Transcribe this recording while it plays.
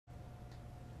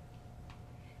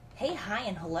Hey, hi,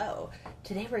 and hello.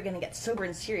 Today we're going to get sober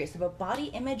and serious about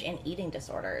body image and eating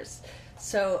disorders.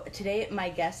 So today my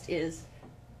guest is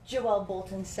Joelle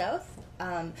Bolton South.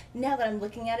 Now that I'm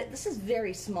looking at it, this is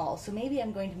very small, so maybe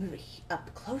I'm going to move it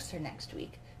up closer next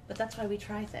week, but that's why we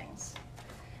try things.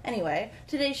 Anyway,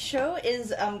 today's show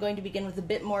is going to begin with a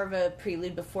bit more of a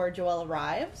prelude before Joelle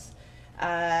arrives.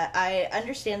 I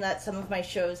understand that some of my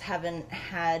shows haven't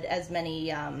had as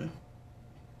many...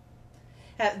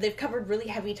 they've covered really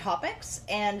heavy topics,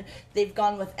 and they've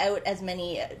gone without as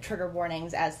many trigger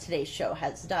warnings as today's show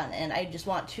has done. And I just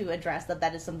want to address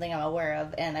that is something I'm aware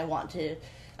of, and I want to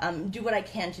do what I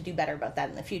can to do better about that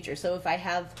in the future. So if I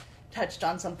have touched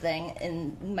on something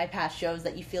in my past shows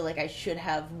that you feel like I should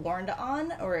have warned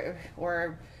on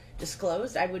or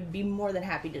disclosed, I would be more than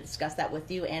happy to discuss that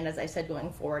with you. And as I said,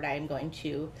 going forward, I am going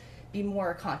to be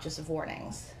more conscious of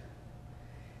warnings.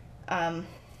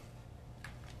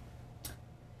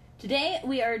 Today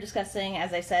we are discussing,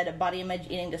 as I said, body image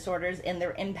eating disorders and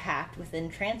their impact within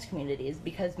trans communities,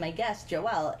 because my guest,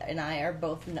 Joelle, and I are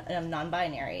both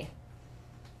non-binary.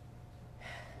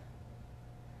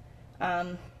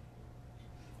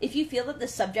 If you feel that the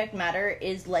subject matter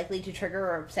is likely to trigger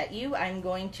or upset you, I'm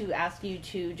going to ask you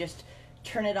to just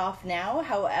turn it off now.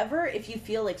 However, if you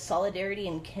feel like solidarity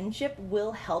and kinship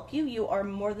will help you, you are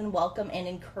more than welcome and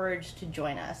encouraged to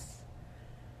join us.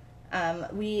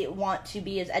 We want to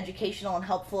be as educational and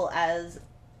helpful as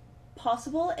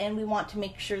possible, and we want to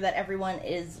make sure that everyone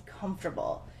is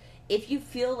comfortable. If you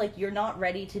feel like you're not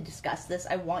ready to discuss this,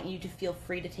 I want you to feel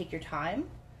free to take your time.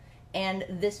 And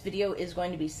this video is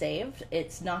going to be saved.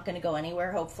 It's not going to go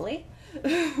anywhere, hopefully.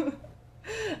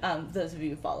 Those of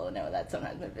you who follow know that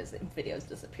sometimes my videos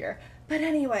disappear. But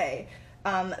anyway,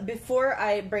 before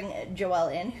I bring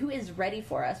Joelle in, who is ready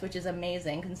for us, which is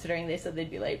amazing considering they said they'd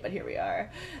be late, but here we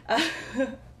are.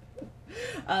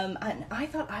 And I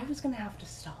thought I was going to have to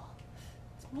stall.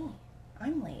 It's me.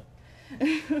 I'm late.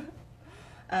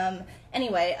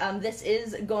 Anyway, this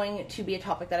is going to be a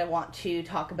topic that I want to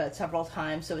talk about several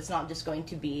times, so it's not just going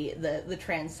to be the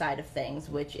trans side of things,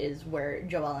 which is where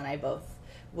Joelle and I both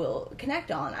will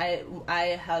connect on.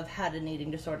 I have had an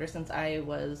eating disorder since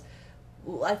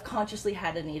I've consciously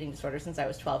had an eating disorder since I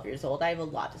was 12 years old. I have a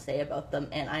lot to say about them,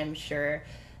 and I'm sure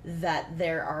that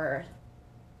there are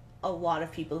a lot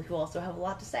of people who also have a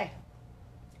lot to say.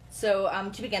 So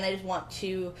to begin, I just want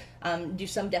to do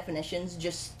some definitions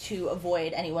just to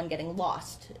avoid anyone getting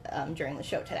lost during the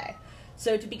show today.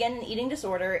 So to begin, an eating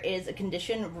disorder is a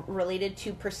condition related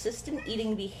to persistent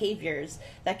eating behaviors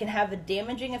that can have a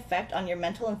damaging effect on your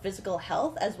mental and physical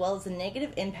health, as well as a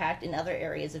negative impact in other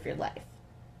areas of your life.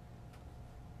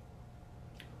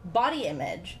 Body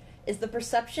image is the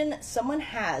perception someone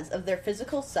has of their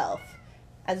physical self,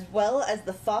 as well as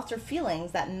the thoughts or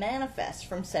feelings that manifest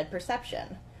from said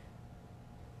perception.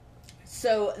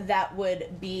 So that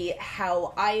would be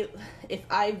how if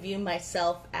I view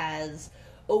myself as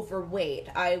overweight,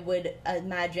 I would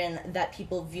imagine that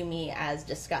people view me as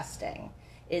disgusting.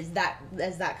 As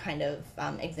that kind of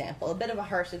example. A bit of a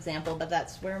harsh example, but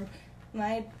that's where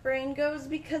my brain goes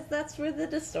because that's where the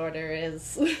disorder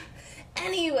is.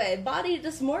 Anyway, body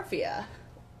dysmorphia,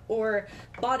 or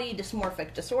body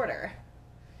dysmorphic disorder,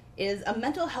 is a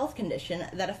mental health condition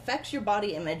that affects your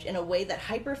body image in a way that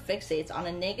hyperfixates on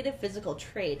a negative physical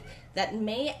trait that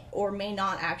may or may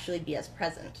not actually be as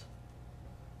present.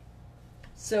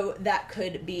 So that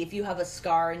could be if you have a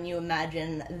scar and you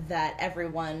imagine that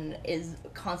everyone is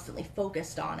constantly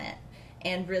focused on it,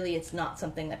 and really it's not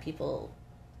something that people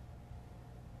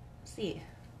see.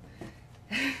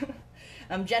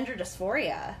 Gender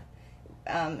dysphoria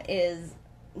is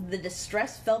the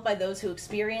distress felt by those who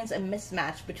experience a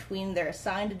mismatch between their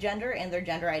assigned gender and their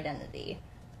gender identity.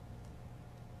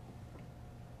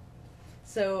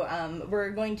 So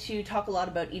we're going to talk a lot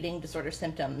about eating disorder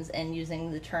symptoms and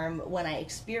using the term when I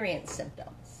experience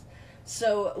symptoms.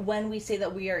 So when we say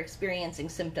that we are experiencing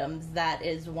symptoms, that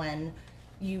is when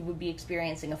you would be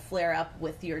experiencing a flare-up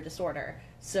with your disorder.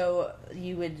 So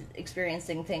you would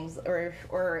experiencing things or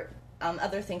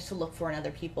other things to look for in other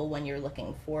people when you're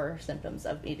looking for symptoms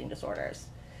of eating disorders.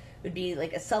 It would be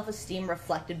like a self-esteem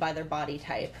reflected by their body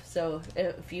type. So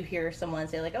if you hear someone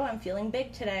say like, oh, I'm feeling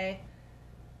big today,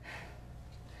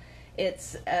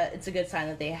 it's a good sign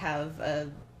that they have a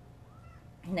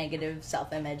negative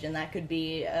self-image, and that could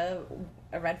be a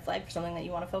red flag for something that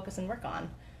you want to focus and work on.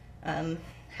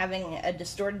 Having a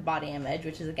distorted body image,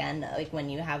 which is again like when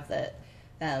you have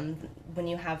when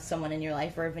you have someone in your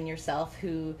life or even yourself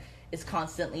who is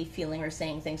constantly feeling or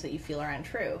saying things that you feel are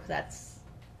untrue. That's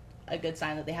a good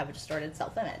sign that they have a distorted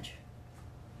self-image.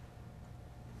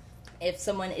 if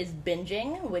someone is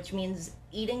binging, which means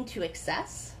eating to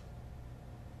excess.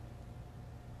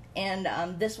 And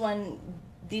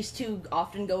these two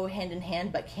often go hand in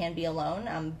hand but can be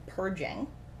alone. Purging,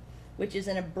 which is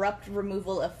an abrupt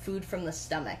removal of food from the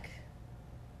stomach,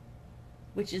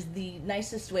 which is the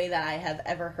nicest way that I have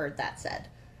ever heard that said.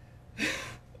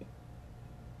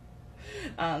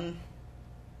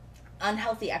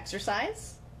 Unhealthy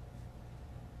exercise.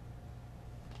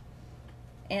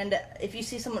 And if you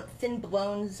see someone with thin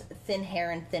bones, thin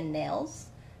hair, and thin nails,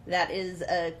 that is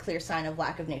a clear sign of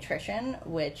lack of nutrition,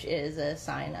 which is a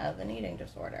sign of an eating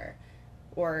disorder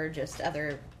or just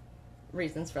other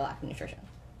reasons for lack of nutrition.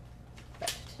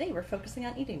 But today we're focusing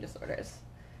on eating disorders.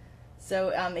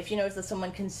 So if you notice that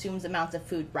someone consumes amounts of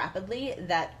food rapidly,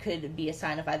 that could be a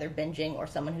sign of either binging or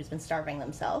someone who's been starving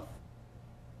themselves.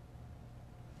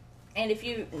 And if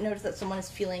you notice that someone is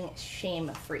feeling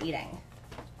shame for eating.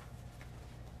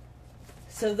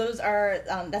 So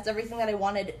that's everything that I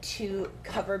wanted to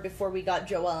cover before we got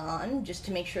Joelle on, just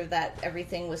to make sure that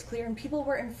everything was clear and people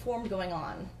were informed going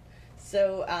on.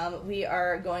 So we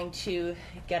are going to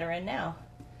get her in now.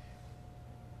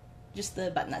 Just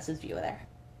the button that says view there.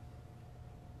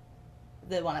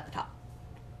 The one at the top.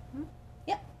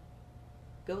 Yep.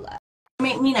 Go live.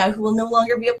 Mina, who will no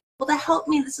longer be able to help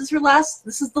me. This is the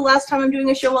last time I'm doing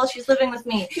a show while she's living with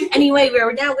me. Anyway,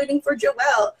 we're now waiting for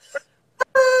Joelle.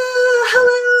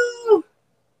 Hello.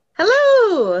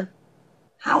 Hello.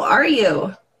 How are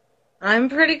you? I'm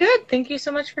pretty good. Thank you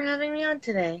so much for having me on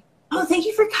today. Oh, thank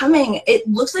you for coming. It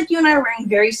looks like you and I are wearing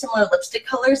very similar lipstick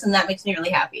colors, and that makes me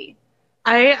really happy.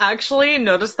 I actually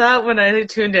noticed that when I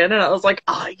tuned in, and I was like,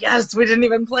 oh, yes, we didn't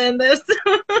even plan this.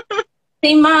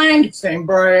 Same mind, same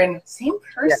brain, same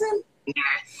person.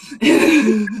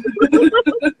 Yeah.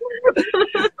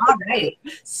 All right.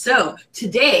 So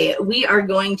today we are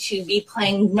going to be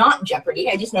playing Not Jeopardy.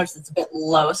 I just noticed it's a bit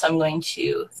low, so I'm going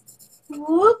to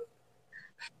whoop.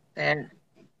 There.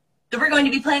 So we're going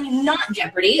to be playing Not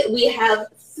Jeopardy. We have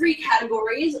 3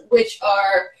 categories, which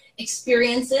are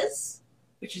experiences,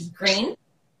 which is green,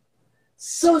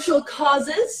 social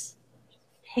causes,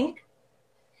 pink,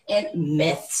 and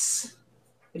myths,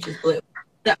 which is blue.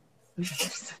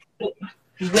 So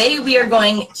the way we are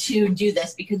going to do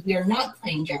this, because we are not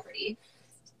playing Jeopardy,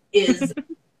 is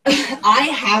I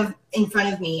have in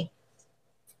front of me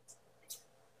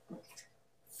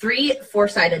 3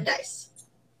 4-sided dice.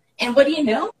 And what do you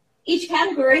know? Each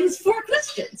category has 4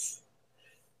 questions.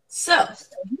 So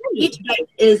each dice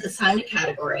is assigned a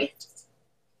category.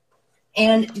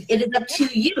 And it is up to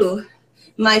you,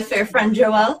 my fair friend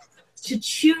Joelle, to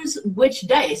choose which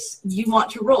dice you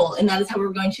want to roll. And that is how we're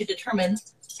going to determine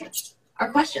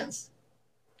our questions.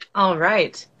 All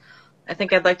right. I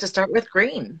think I'd like to start with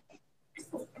green.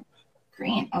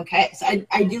 Green. Okay. So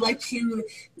I do like to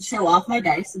show off my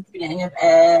dice at the beginning of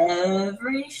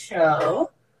every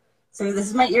show. So this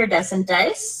is my iridescent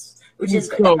dice, which is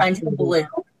assigned to blue.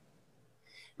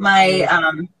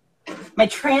 My my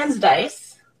trans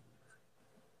dice,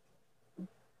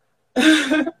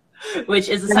 which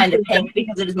is assigned to pink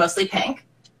because it is mostly pink.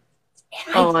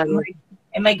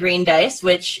 And my green dice,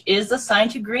 which is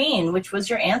assigned to green, which was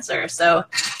your answer. So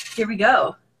here we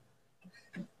go.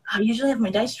 I usually have my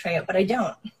dice tray up, but I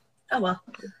don't. Oh, well.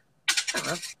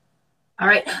 All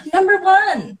right. Number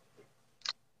 1.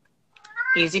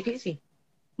 Easy peasy.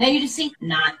 Now you just see,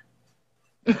 not.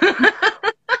 All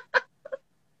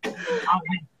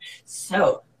right.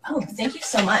 So, oh, thank you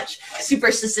so much. Super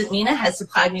Assistant Mina has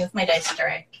supplied me with my dice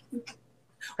tray.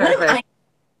 What am I?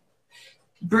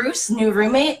 Bruce, new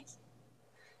roommate?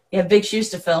 You have big shoes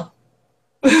to fill.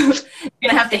 You're going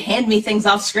to have to hand me things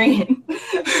off screen.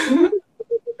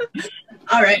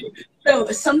 All right.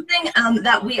 So something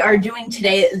that we are doing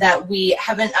today that we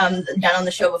haven't done on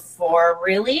the show before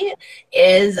really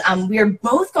is we are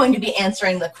both going to be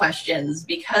answering the questions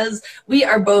because we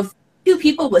are both 2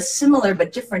 people with similar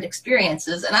but different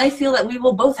experiences, and I feel that we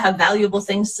will both have valuable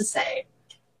things to say.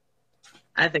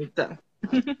 I think so.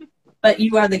 But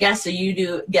you are the guest, so you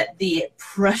do get the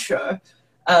pressure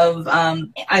of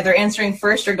either answering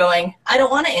first or going, I don't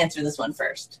want to answer this one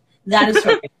first. That is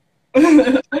right.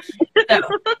 So,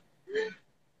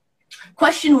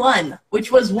 question 1,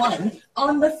 which was 1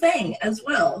 on the thing as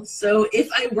well. So if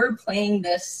I were playing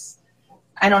this,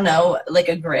 I don't know, like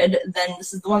a grid, then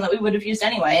this is the one that we would have used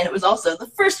anyway. And it was also the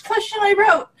first question I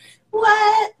wrote.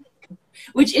 What?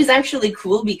 Which is actually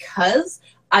cool because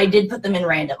I did put them in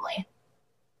randomly.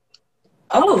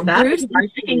 Oh, Bruce is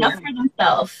picking up for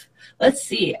himself. Let's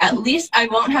see. At least I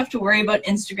won't have to worry about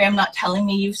Instagram not telling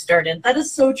me you've started. That is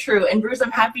so true. And Bruce,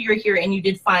 I'm happy you're here and you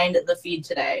did find the feed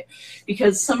today.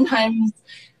 Because sometimes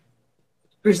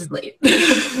Bruce is late.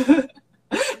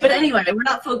 But anyway, we're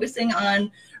not focusing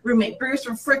on roommate Bruce.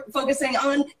 We're focusing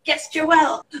on guest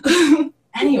Joelle.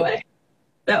 Anyway,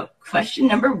 so question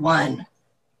number 1,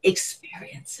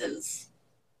 experiences.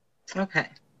 Okay.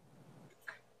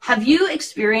 Have you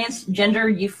experienced gender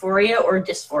euphoria or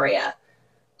dysphoria?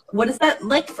 What is that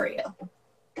like for you?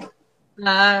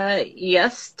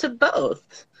 Yes to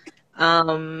both.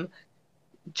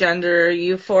 Gender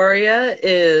euphoria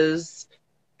is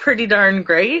pretty darn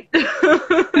great.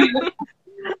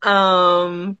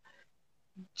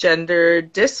 Gender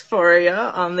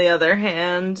dysphoria, on the other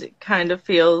hand, kind of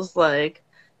feels like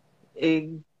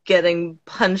getting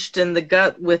punched in the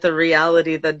gut with a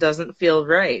reality that doesn't feel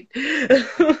right.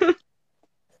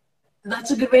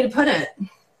 That's a good way to put it.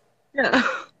 Yeah.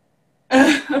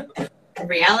 A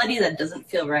reality that doesn't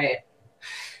feel right.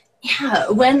 Yeah,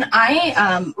 when I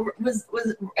am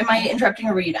I interrupting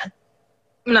or were you done?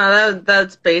 No,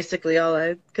 that's basically all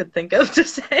I could think of to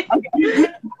say. Okay.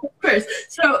 Of course.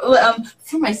 So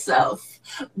for myself,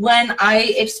 when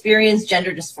I experience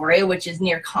gender dysphoria, which is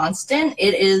near constant,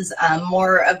 it is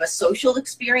more of a social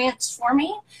experience for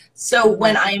me. So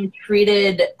when I'm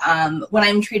treated,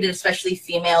 especially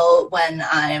female, when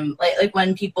I'm like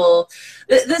when people,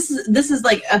 this is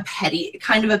like a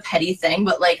kind of a petty thing,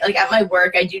 but like at my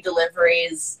work, I do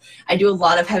deliveries, I do a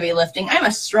lot of heavy lifting. I'm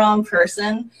a strong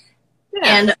person,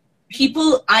 and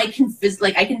people I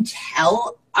can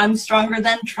tell I'm stronger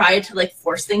than try to like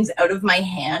force things out of my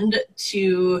hand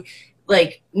to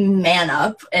like man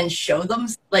up and show them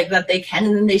like that they can,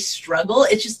 and then they struggle.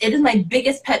 It is my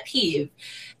biggest pet peeve.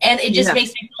 And it just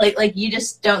makes me feel like you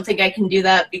just don't think I can do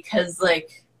that because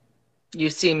like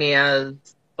you see me as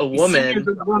a woman. You see me as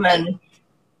a woman.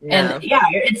 Yeah. And yeah,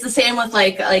 it's the same with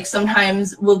like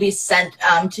sometimes we'll be sent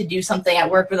to do something at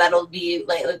work where that'll be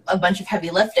like a bunch of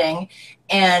heavy lifting,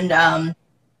 and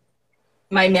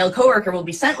my male coworker will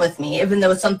be sent with me, even though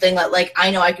it's something that like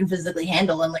I know I can physically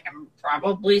handle and like I'm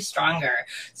probably stronger.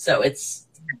 So it's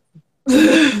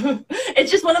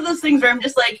it's just one of those things where I'm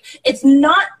just like, it's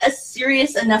not a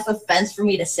serious enough offense for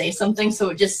me to say something, so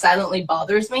it just silently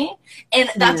bothers me, and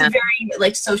that's a very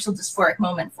like social dysphoric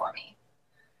moment for me.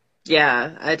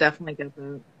 Yeah, I definitely get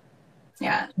that.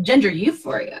 Yeah, gender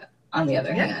euphoria, on the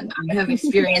other hand, I have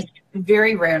experienced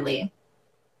very rarely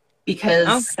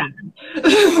because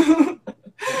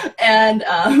and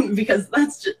because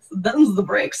them's the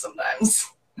break sometimes.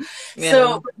 Yeah.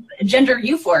 So gender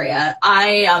euphoria,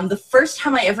 the first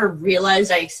time I ever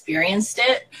realized I experienced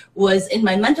it was in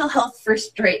my mental health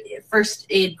first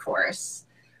aid course,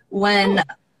 when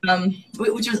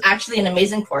which was actually an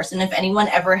amazing course. And if anyone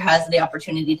ever has the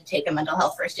opportunity to take a mental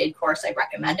health first aid course, I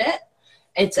recommend it.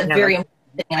 It's a very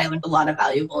important thing, and I learned a lot of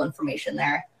valuable information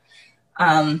there.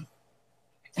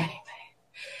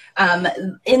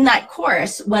 In that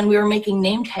course, when we were making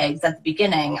name tags at the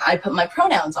beginning, I put my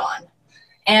pronouns on.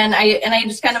 And I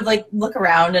just kind of like look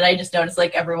around, and I just notice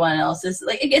like everyone else is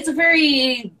like, it's a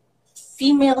very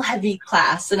female heavy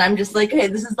class, and I'm just like, okay,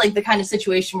 this is like the kind of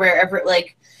situation where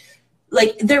like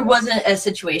there wasn't a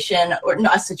situation, or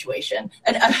not a situation,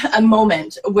 a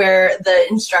moment where the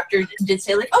instructor did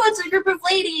say like, oh, it's a group of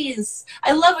ladies.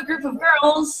 I love a group of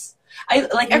girls. I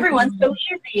like everyone's so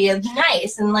easy and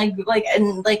nice, and like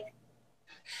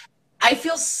I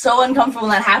feel so uncomfortable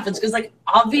when that happens, because like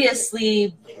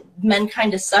obviously men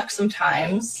kind of suck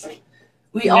sometimes.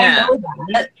 We all know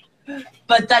that,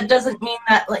 but that doesn't mean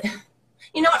that like,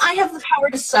 you know what, I have the power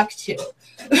to suck too.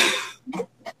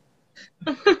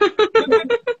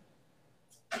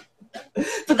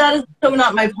 But that is so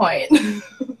not my point.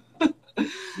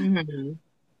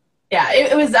 Yeah,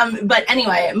 it was but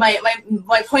anyway,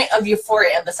 my point of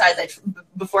euphoria,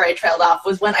 before I trailed off,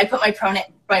 was when I put my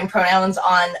pronouns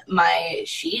on my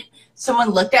sheet.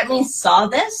 Someone looked at me, saw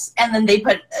this, and then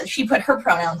she put her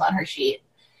pronouns on her sheet.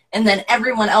 And then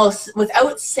everyone else,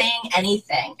 without saying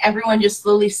anything, everyone just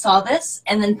slowly saw this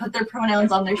and then put their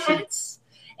pronouns on their sheets.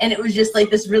 And it was just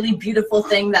like this really beautiful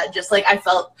thing that just like I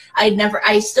felt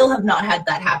I still have not had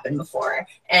that happen before.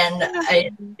 And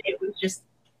it was just,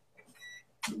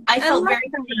 I felt very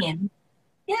clean.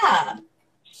 Yeah.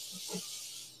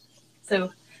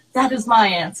 So that is my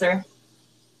answer.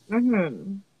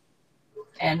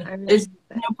 And there's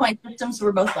no point system, so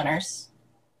we're both winners.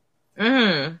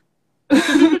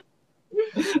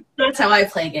 That's how I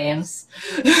play games.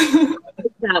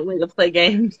 That way to play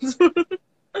games.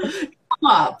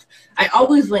 Co-op. I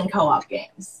always win co-op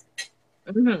games.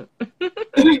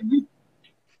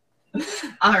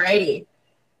 Alrighty.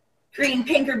 Green,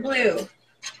 pink, or blue?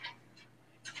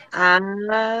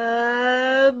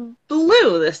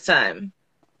 Blue this time.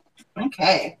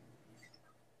 Okay.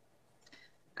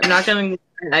 I'm not gonna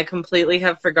and I completely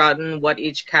have forgotten what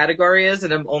each category is,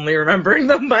 and I'm only remembering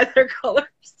them by their colors.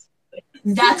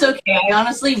 That's okay. I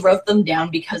honestly wrote them down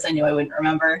because I knew I wouldn't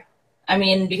remember. I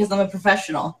mean, because I'm a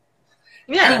professional.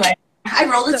 Yeah. Anyway, I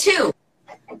rolled a 2.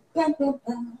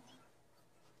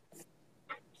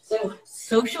 So,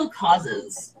 social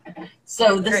causes.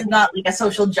 So this is not like a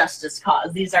social justice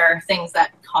cause. These are things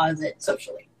that cause it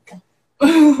socially.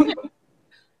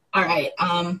 All right.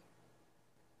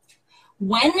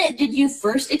 When did you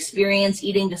first experience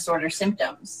eating disorder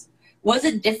symptoms? Was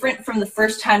it different from the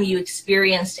first time you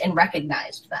experienced and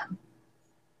recognized them?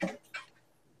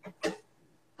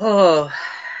 Oh.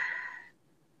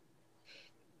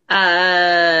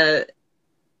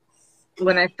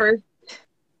 When I first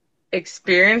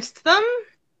experienced them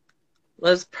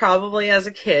was probably as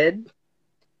a kid.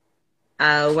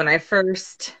 When I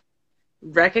first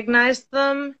recognized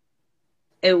them,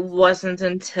 it wasn't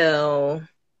until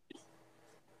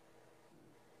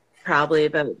probably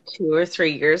about 2 or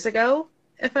 3 years ago,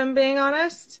 if I'm being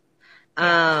honest.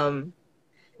 My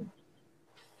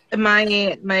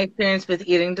experience with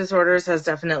eating disorders has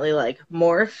definitely like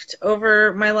morphed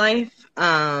over my life.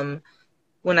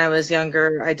 When I was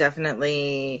younger, I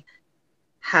definitely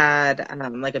had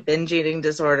like a binge eating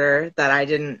disorder that I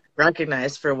didn't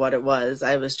recognize for what it was.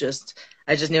 I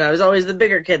just knew I was always the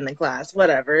bigger kid in the class.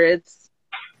 Whatever, it's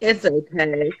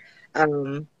okay.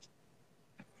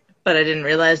 But I didn't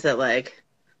realize that like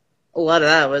a lot of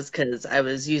that was because I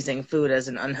was using food as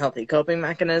an unhealthy coping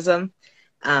mechanism.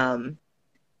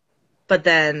 But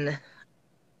then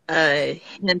a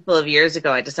handful of years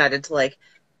ago, I decided to like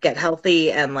get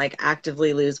healthy and like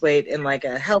actively lose weight in like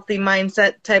a healthy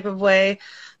mindset type of way.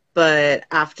 But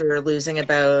after losing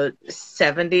about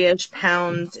 70-ish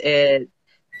pounds, it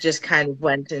just kind of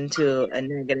went into a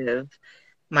negative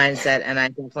mindset, and I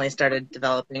definitely started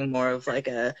developing more of like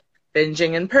a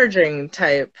binging and purging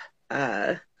type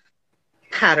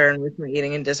pattern with my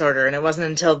eating and disorder. And it wasn't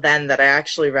until then that I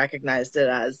actually recognized it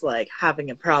as like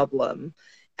having a problem.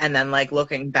 And then like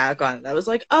looking back on it, I was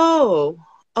like, oh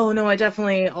no, I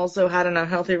definitely also had an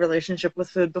unhealthy relationship with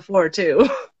food before too.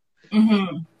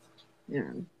 Mm-hmm.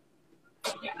 Yeah.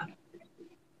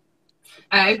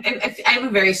 I have a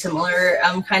very similar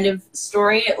kind of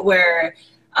story where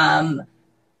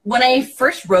when I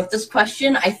first wrote this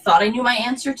question, I thought I knew my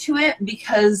answer to it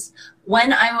because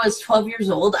when I was 12 years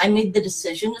old, I made the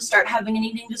decision to start having an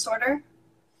eating disorder.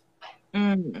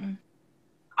 Mm.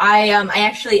 I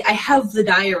have the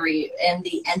diary and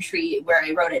the entry where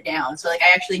I wrote it down. So like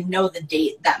I actually know the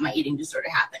date that my eating disorder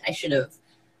happened. I should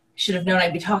have known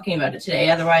I'd be talking about it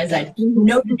today. Otherwise I'd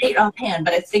know the date offhand,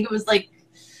 but I think it was like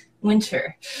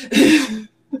winter.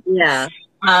 Yeah.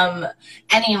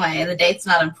 Anyway, the date's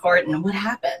not important. What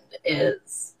happened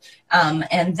is,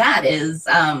 and that is,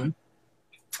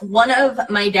 one of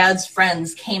my dad's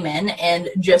friends came in and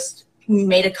just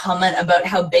made a comment about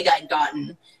how big I'd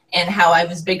gotten and how I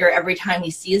was bigger every time he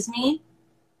sees me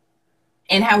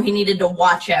and how he needed to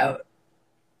watch out.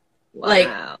 Wow. Like,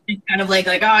 kind of like,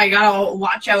 oh, I gotta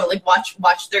watch out, like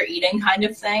watch their eating kind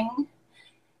of thing.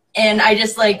 And I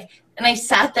just like, and I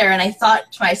sat there and I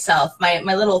thought to myself, my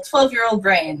little 12-year-old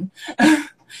brain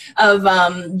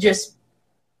of just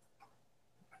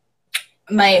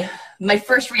my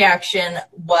first reaction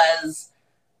was,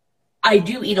 I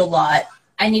do eat a lot.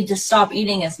 I need to stop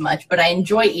eating as much, but I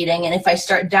enjoy eating. And if I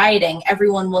start dieting,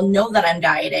 everyone will know that I'm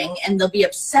dieting and they'll be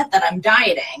upset that I'm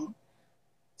dieting.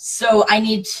 So I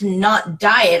need to not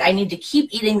diet. I need to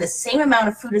keep eating the same amount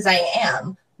of food as I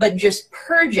am, but just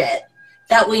purge it.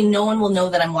 That way no one will know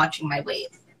that I'm watching my weight.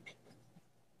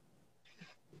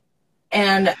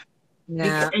 And,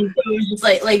 yeah. And so it was just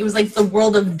like it was like the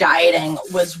world of dieting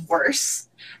was worse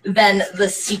than the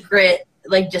secret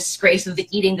like disgrace of the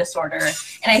eating disorder.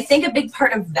 And I think a big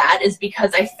part of that is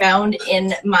because I found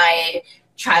in my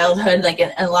childhood, like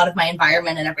in a lot of my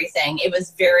environment and everything, it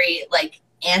was very like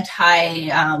anti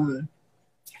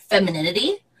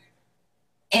femininity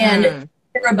and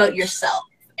care about yourself.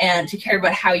 And to care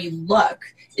about how you look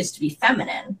is to be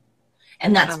feminine.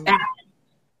 And that's bad.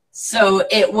 So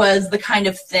it was the kind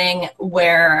of thing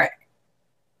where,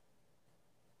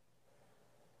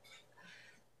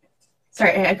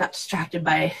 sorry, I got distracted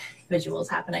by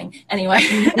visuals happening. Anyway,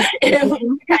 it was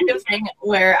the kind of thing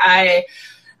where I,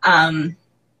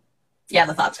 yeah,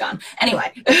 the thought's gone.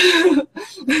 Anyway.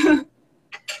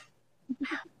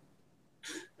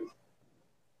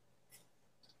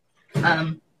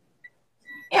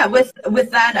 Yeah,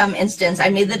 with that instance, I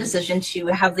made the decision to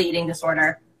have the eating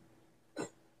disorder.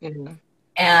 Mm-hmm.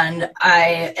 And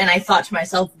I thought to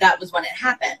myself, that was when it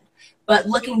happened. But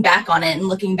looking back on it and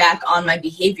looking back on my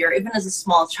behavior, even as a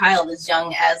small child, as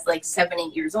young as like 7,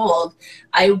 8 years old,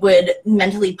 I would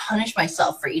mentally punish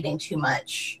myself for eating too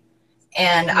much.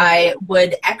 And I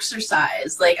would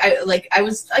exercise. I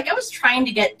was trying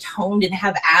to get toned and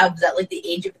have abs at like the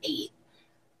age of 8.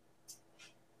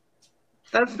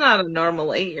 That's not a normal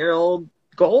 8-year-old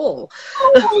goal.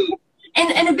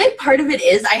 And a big part of it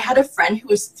is I had a friend who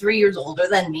was 3 years older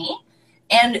than me,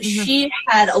 and she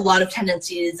had a lot of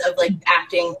tendencies of like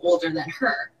acting older than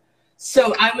her.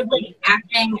 So I was like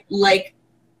acting like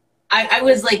I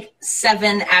was like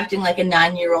 7 acting like a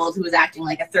 9-year-old who was acting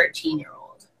like a 13-year-old.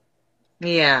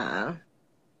 Yeah.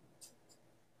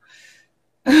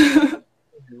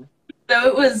 So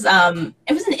it was an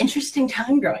interesting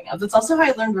time growing up. That's also how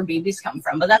I learned where babies come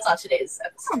from, but that's not today's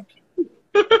episode.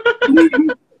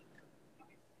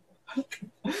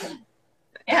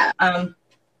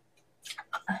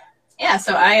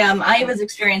 So I was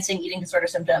experiencing eating disorder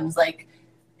symptoms like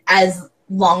as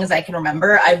long as I can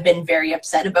remember. I've been very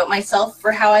upset about myself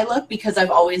for how I look because I've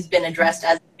always been addressed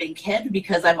as a big kid,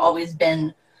 because I've always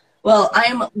been, well,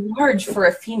 I'm large for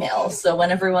a female, so when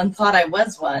everyone thought I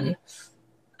was one,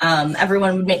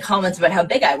 everyone would make comments about how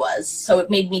big I was. So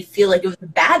it made me feel like it was a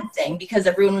bad thing because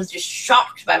everyone was just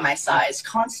shocked by my size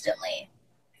constantly.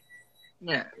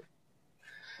 Yeah.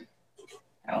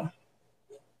 Oh.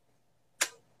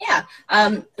 Yeah.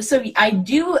 So I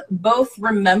do both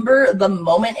remember the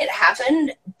moment it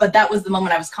happened, but that was the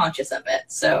moment I was conscious of it.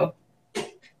 So.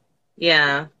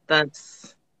 Yeah,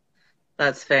 that's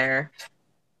fair.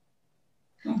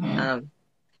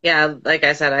 Yeah, like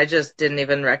I said, I just didn't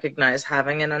even recognize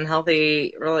having an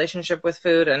unhealthy relationship with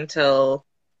food until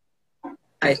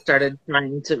I started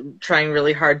trying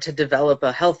really hard to develop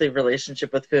a healthy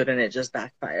relationship with food, and it just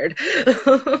backfired.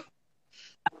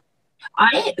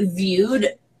 I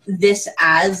viewed this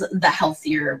as the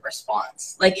healthier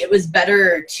response. Like, it was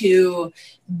better to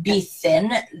be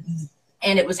thin,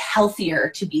 and it was healthier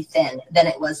to be thin than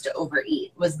it was to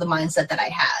overeat, was the mindset that I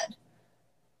had.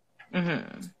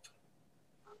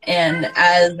 And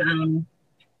as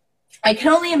I can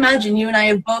only imagine, you and I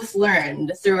have both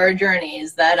learned through our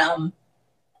journeys that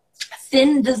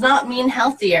thin does not mean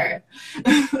healthier.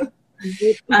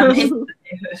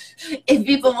 If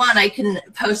people want, I can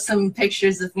post some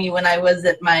pictures of me when I was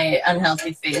at my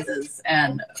unhealthy phases.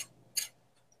 And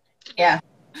yeah,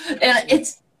 and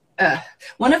it's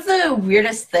one of the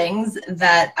weirdest things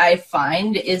that I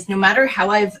find is no matter how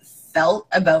I've felt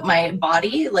about my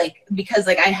body, like, because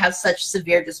like I have such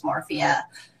severe dysmorphia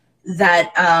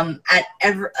that I've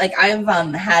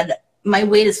had, my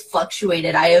weight has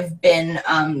fluctuated. I have been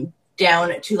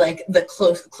down to like the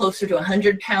closer to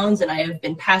 100 pounds, and I have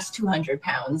been past 200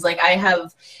 pounds. Like, I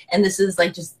have, and this is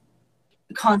like just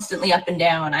constantly up and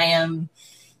down. I am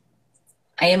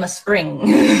a spring.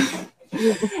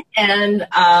 And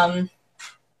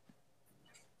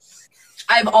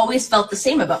I've always felt the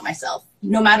same about myself.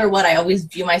 No matter what, I always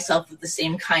view myself with the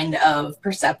same kind of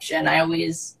perception.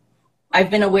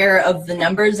 I've been aware of the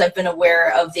numbers. I've been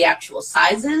aware of the actual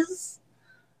sizes.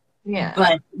 Yeah.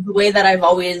 But the way that I've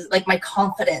always, like, my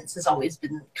confidence has always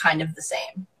been kind of the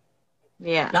same.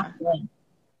 Yeah. Not good.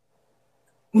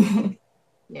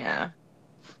 Yeah.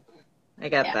 I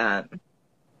get that.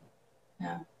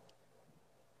 Yeah.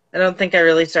 I don't think I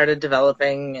really started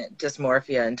developing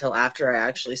dysmorphia until after I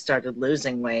actually started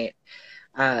losing weight.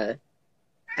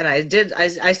 And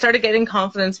I started getting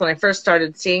confidence when I first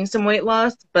started seeing some weight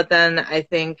loss, but then I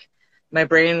think my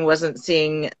brain wasn't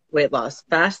seeing weight loss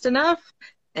fast enough.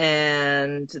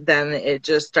 And then it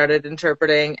just started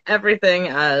interpreting everything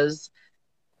as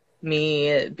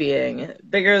me being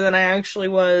bigger than I actually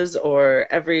was, or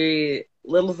every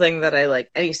little thing that I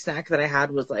like, any snack that I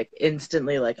had was like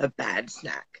instantly like a bad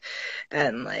snack.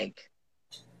 And like,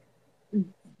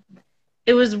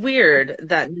 it was weird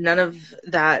that none of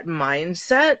that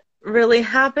mindset really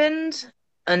happened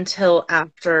until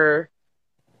after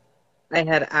I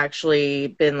had actually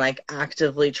been like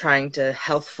actively trying to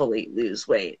healthfully lose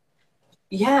weight.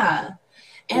 Yeah.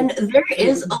 And there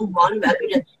is a lot of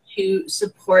evidence to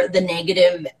support the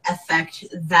negative effect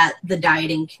that the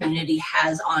dieting community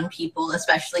has on people,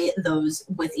 especially those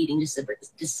with eating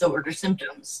disorder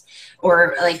symptoms,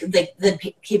 or like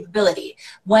the capability.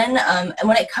 And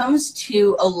when it comes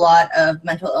to a lot of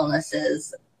mental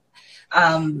illnesses,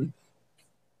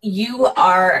 you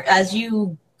are, as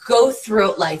you go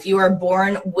throughout life, you are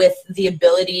born with the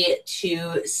ability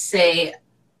to say,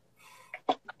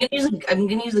 I'm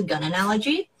going to use a gun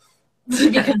analogy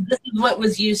because this is what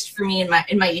was used for me in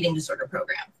my eating disorder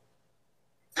program.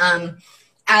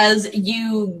 as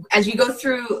you go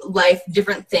through life,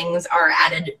 different things are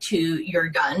added to your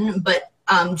gun, but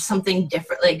something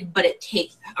different, like, but it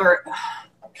takes, or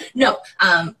no,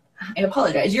 I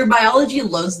apologize. Your biology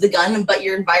loads the gun, but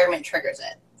your environment triggers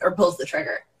it or pulls the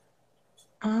trigger.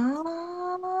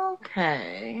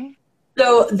 Okay.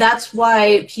 So that's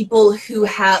why people who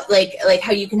have like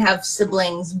how you can have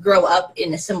siblings grow up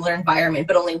in a similar environment,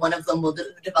 but only one of them will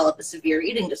develop a severe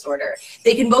eating disorder.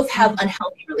 They can both have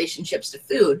unhealthy relationships to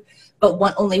food, but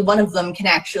only one of them can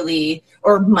actually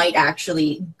or might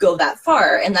actually go that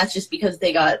far, and that's just because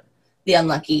they got the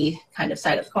unlucky kind of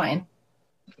side of the coin.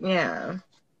 Yeah.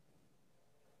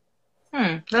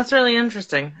 That's really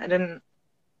interesting. I didn't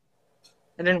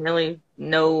really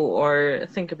know or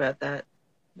think about that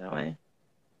way.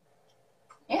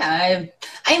 Yeah,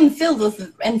 I am filled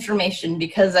with information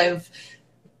because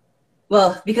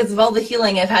because of all the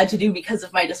healing I've had to do because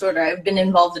of my disorder. I've been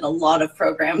involved in a lot of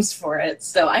programs for it,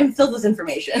 so I'm filled with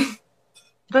information.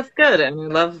 That's good, and I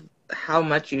love how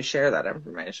much you share that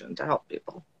information to help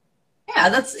people. Yeah,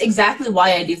 that's exactly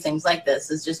why I do things like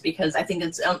this, is just because I think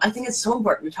it's so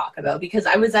important to talk about, because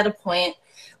I was at a point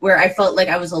where I felt like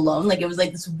I was alone, like it was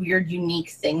like this weird,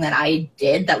 unique thing that I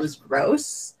did that was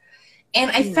gross. And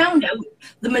I found out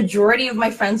the majority of my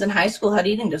friends in high school had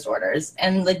eating disorders,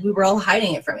 and like we were all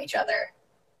hiding it from each other.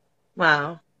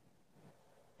 Wow.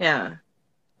 Yeah.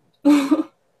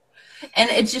 And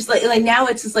it's just like now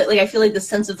it's just like I feel like the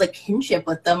sense of like kinship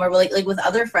with them, or like with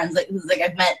other friends, like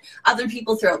I've met other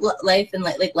people throughout life, and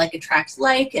like attracts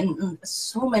like, and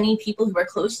so many people who are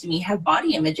close to me have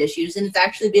body image issues, and it's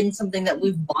actually been something that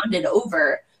we've bonded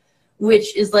over,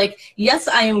 which is like, yes,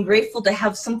 I am grateful to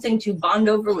have something to bond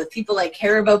over with people I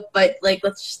care about, but like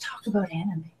let's just talk about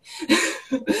anime.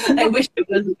 I wish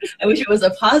it was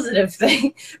a positive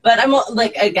thing, but I'm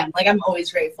like, again, like I'm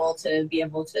always grateful to be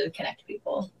able to connect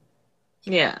people.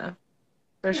 Yeah,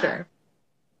 for sure.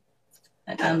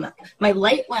 My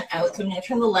light went out, so I'm going to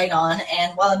turn the light on.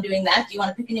 And while I'm doing that, do you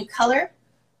want to pick a new color?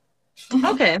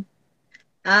 Okay.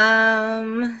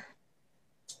 I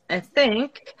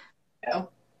think No.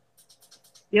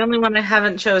 the only one I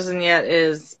haven't chosen yet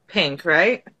is pink,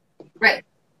 right? Right.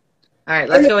 All right,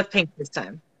 let's go with pink this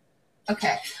time.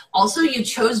 Okay. Also, you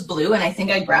chose blue, and I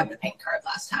think I grabbed the pink card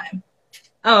last time.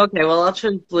 Oh, okay. Well, I'll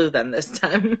choose blue then this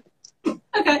time.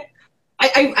 Okay.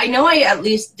 I know I at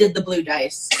least did the blue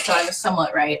dice, so I was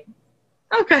somewhat right.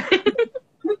 Okay.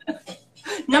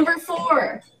 Number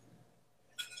 4.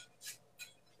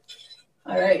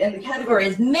 All right, and the category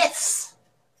is myths.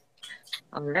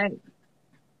 All right.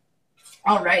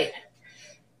 All right.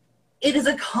 It is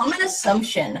a common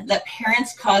assumption that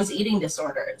parents cause eating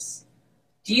disorders.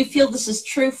 Do you feel this is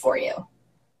true for you?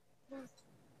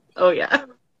 Oh, yeah.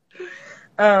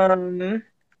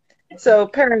 So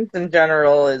parents in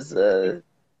general is a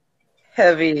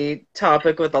heavy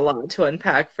topic with a lot to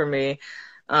unpack for me.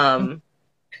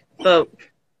 But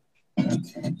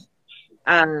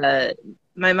my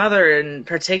mother in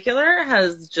particular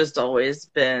has just always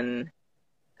been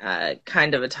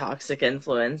kind of a toxic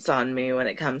influence on me when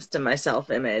it comes to my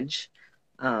self-image.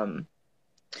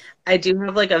 I do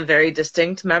have like a very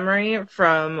distinct memory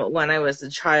from when I was a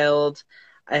child.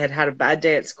 I had had a bad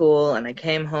day at school and I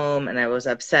came home and I was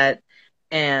upset,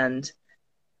 and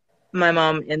my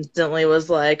mom instantly was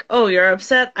like, "Oh, you're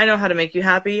upset? I know how to make you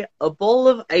happy. A bowl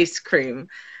of ice cream."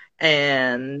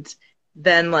 And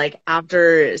then like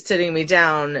after sitting me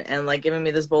down and like giving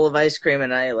me this bowl of ice cream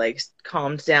and I like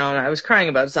calmed down, I was crying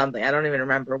about something. I don't even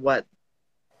remember what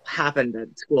happened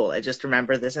at school. I just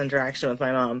remember this interaction with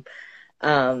my mom.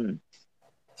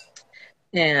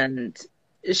 And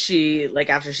she, like,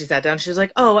 after she sat down, she was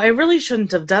like, "Oh, I really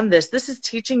shouldn't have done this. This is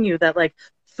teaching you that like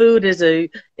food is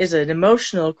an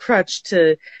emotional crutch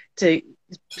to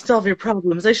solve your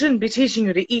problems. I shouldn't be teaching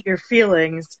you to eat your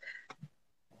feelings."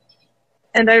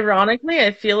 And ironically,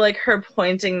 I feel like her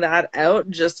pointing that out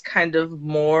just kind of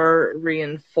more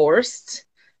reinforced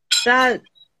that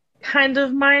kind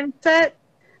of mindset,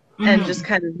 and just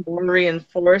kind of more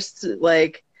reinforced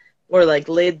like, or like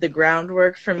laid the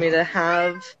groundwork for me to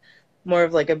have more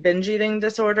of like a binge eating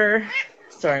disorder.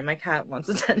 Sorry, my cat wants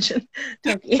attention.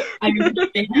 Toki. I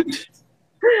understand.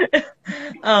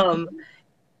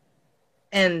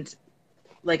 And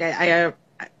like I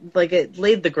like it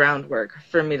laid the groundwork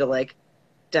for me to like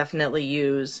definitely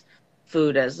use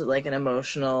food as like an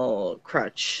emotional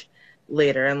crutch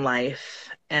later in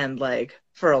life, and like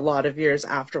for a lot of years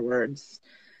afterwards.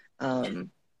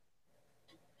 And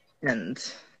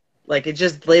like it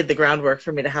just laid the groundwork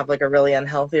for me to have like a really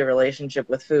unhealthy relationship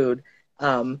with food.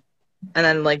 And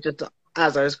then like just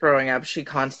as I was growing up, she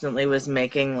constantly was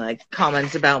making like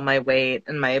comments about my weight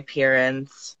and my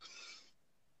appearance.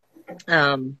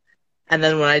 And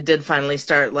then when I did finally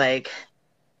start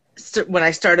when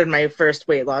I started my first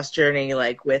weight loss journey,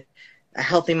 like with a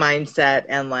healthy mindset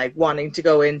and like wanting to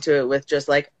go into it with just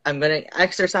like, I'm going to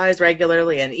exercise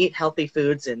regularly and eat healthy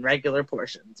foods in regular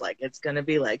portions. Like it's going to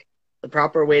be like the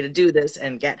proper way to do this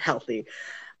and get healthy.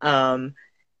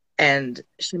 And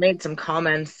she made some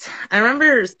comments. I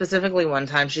remember specifically one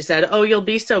time she said, "Oh, you'll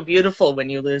be so beautiful when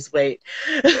you lose weight."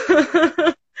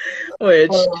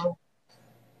 Which,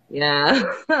 yeah,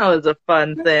 that was a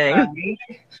fun thing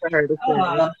for her to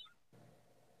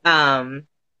say.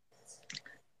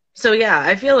 So yeah,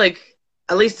 I feel like,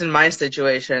 at least in my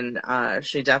situation,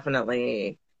 she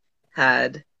definitely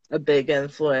had a big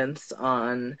influence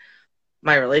on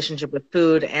my relationship with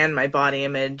food and my body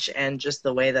image and just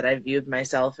the way that I viewed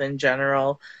myself in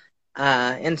general,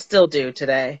 and still do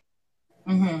today.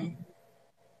 Mm-hmm.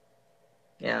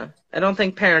 Yeah. I don't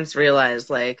think parents realize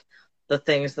like the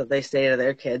things that they say to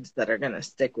their kids that are going to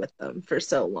stick with them for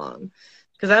so long.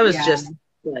 Because I was just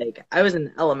like, I was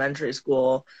in elementary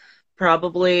school,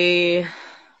 probably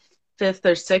 5th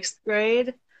or 6th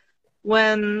grade,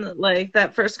 when like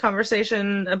that first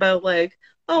conversation about like,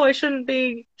 oh, I shouldn't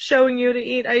be showing you to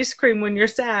eat ice cream when you're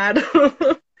sad.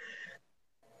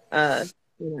 That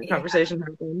conversation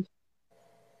happened.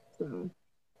 So.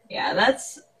 Yeah,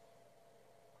 that's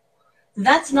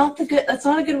not a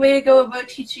good way to go about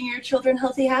teaching your children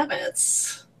healthy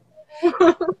habits.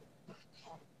 For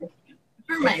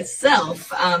myself,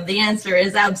 the answer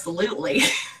is absolutely.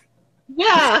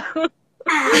 Yeah.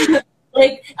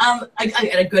 Like,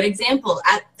 a good example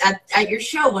at your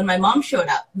show when my mom showed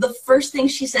up, the first thing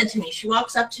she said to me, she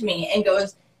walks up to me and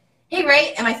goes, "Hey,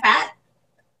 Ray, am I fat?"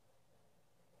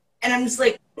 And I'm just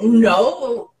like,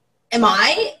 "No, am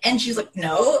I?" And she's like,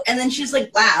 "No." And then she's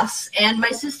like, laughs. And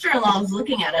my sister-in-law is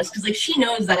looking at us because like she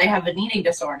knows that I have an eating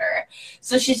disorder.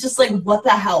 So she's just like, "What the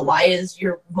hell? Why is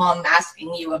your mom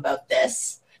asking you about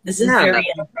this? This is very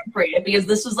inappropriate," because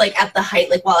this was like at the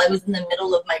height, like while I was in the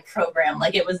middle of my program,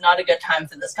 like it was not a good time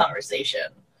for this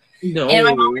conversation. No. And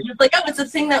my mom was just like, "Oh, it's a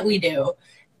thing that we do."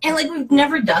 And like, we've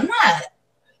never done that.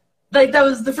 Like that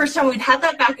was the first time we'd had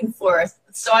that back and forth.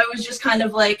 So I was just kind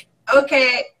of like,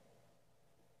 okay,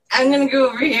 I'm going to go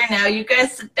over here now. You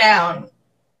guys sit down.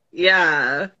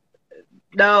 Yeah.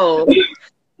 No.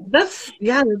 That's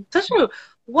such a,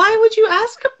 why would you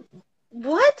ask?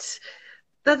 What?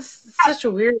 That's such a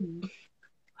weird.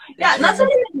 Yeah, and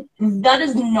that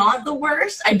is not the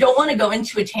worst. I don't want to go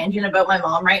into a tangent about my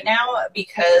mom right now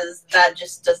because that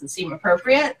just doesn't seem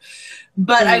appropriate.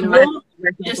 But I will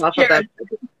just share.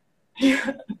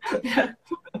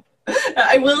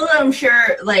 I will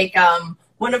share, like,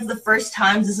 one of the first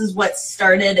times, this is what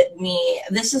started me.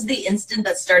 This is the instant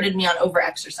that started me on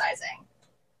over-exercising.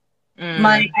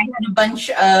 I had a bunch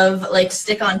of like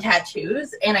stick-on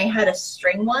tattoos, and I had a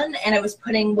string one, and I was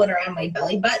putting one around my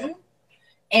belly button,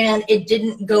 and it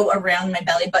didn't go around my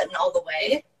belly button all the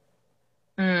way.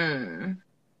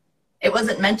 It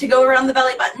wasn't meant to go around the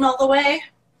belly button all the way,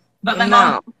 but my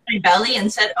mom put my belly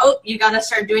and said, "Oh, you gotta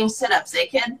start doing sit-ups, eh,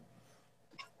 kid?"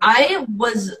 I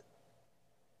was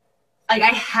like,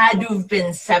 I had to have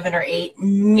been 7 or 8,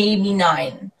 maybe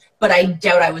 9, but I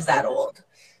doubt I was that old.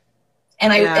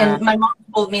 And and my mom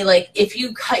told me, like, if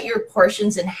you cut your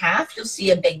portions in half, you'll see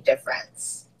a big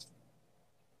difference.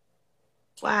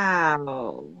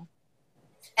 Wow.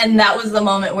 And that was the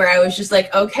moment where I was just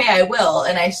like, okay, I will.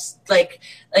 And I like,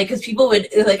 because people would,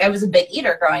 like, I was a big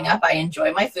eater growing up. I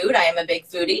enjoy my food. I am a big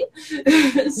foodie.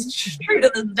 It's true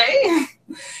to this day.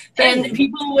 And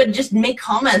people would just make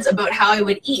comments about how I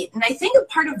would eat. And I think a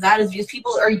part of that is because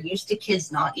people are used to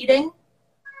kids not eating.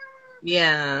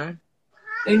 Yeah.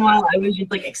 Meanwhile, I was just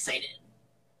like excited.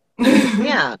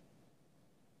 Yeah.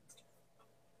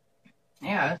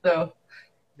 Yeah, so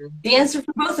the answer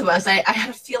for both of us, I had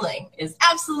a feeling, is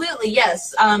absolutely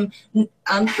yes.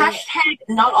 Hashtag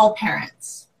not all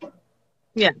parents.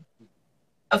 Yeah.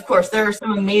 Of course, there are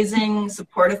some amazing,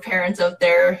 supportive parents out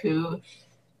there who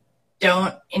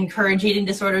don't encourage eating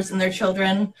disorders in their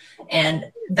children,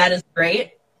 and that is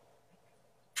great.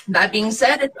 That being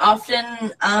said, it's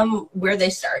often where they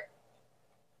start.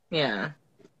 Yeah.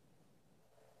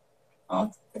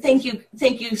 Well, thank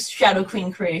you, Shadow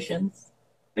Queen Creations,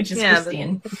 which is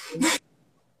Christine.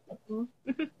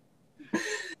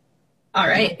 All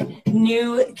right,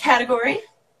 new category.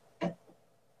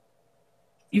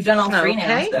 You've done all three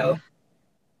now, so.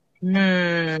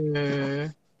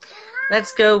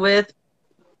 Let's go with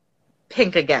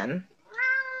pink again.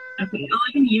 Okay,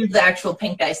 I can use the actual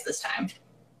pink dice this time.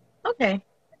 Okay.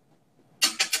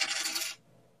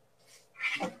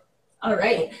 All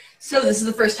right. So this is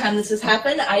the first time this has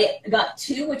happened. I got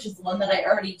 2, which is the one that I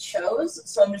already chose.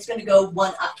 So I'm just going to go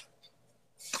 1 up.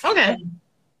 Okay.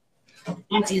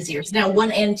 That's easier. So now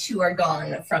 1 and 2 are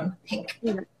gone from pink.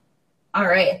 Yeah. All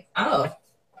right. Oh.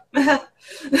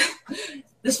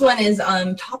 This one is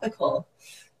topical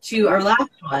to our last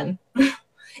one.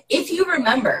 If you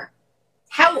remember,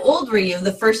 how old were you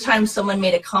the first time someone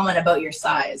made a comment about your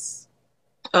size?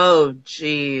 Oh,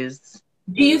 geez.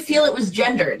 Do you feel it was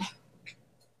gendered?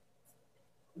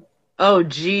 Oh,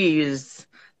 geez.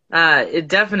 It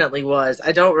definitely was.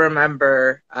 I don't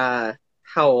remember how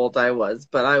old I was,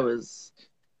 but I was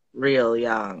real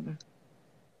young.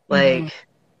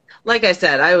 Like I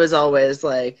said, I was always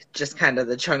like just kind of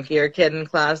the chunkier kid in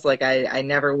class. Like I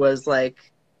never was like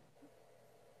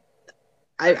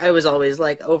I was always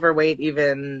like overweight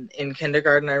even in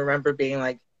kindergarten. I remember being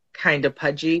like kind of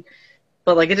pudgy,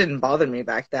 but like it didn't bother me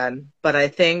back then. But I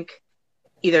think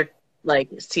either like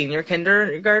senior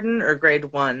kindergarten or grade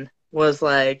 1 was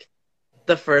like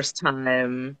the first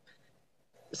time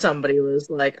somebody was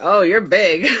like, "Oh, you're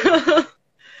big." That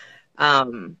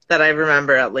I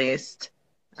remember at least.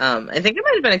 I think it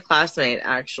might have been a classmate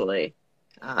actually.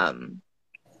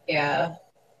 Yeah.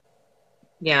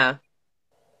 Yeah.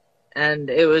 And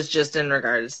it was just in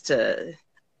regards to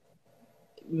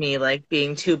me like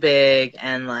being too big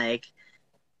and like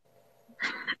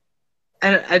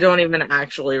I don't even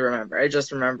actually remember. I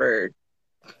just remember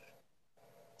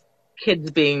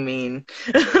kids being mean.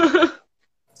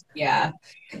 Yeah,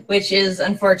 which is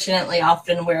unfortunately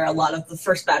often where a lot of the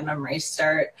first bad memories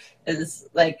start. Is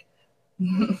like,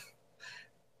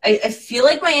 I feel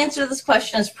like my answer to this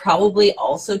question is probably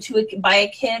also by a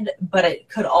kid, but it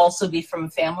could also be from a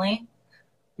family.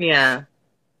 Yeah.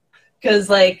 Because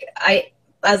like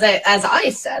as I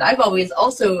said, I've always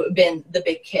also been the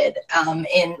big kid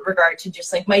in regard to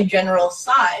just like my general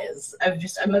size.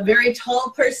 I'm a very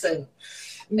tall person.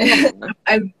 Yeah.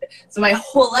 So my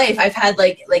whole life I've had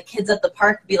like kids at the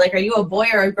park be like, "Are you a boy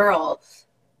or a girl?"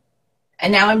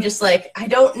 And now I'm just like, I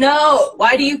don't know.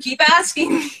 Why do you keep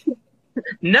asking me?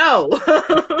 No.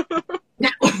 No.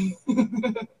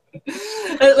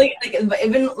 like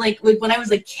even like when I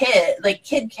was a kid, like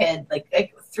kid, like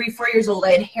 3-4 years old,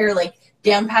 I had hair like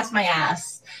down past my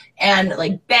ass and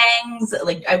like bangs.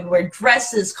 Like I would wear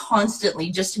dresses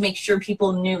constantly just to make sure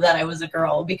people knew that I was a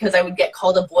girl because I would get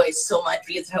called a boy so much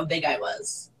because of how big I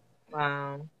was.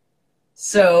 Wow.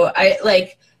 So I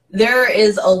like there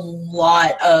is a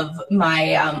lot of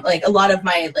my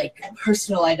like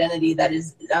personal identity that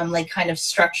is like kind of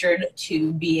structured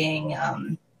to being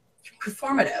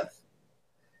performative.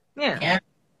 Yeah.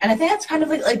 And I think that's kind of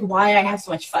like why I have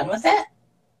so much fun with it.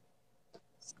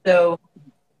 So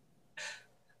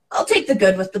I'll take the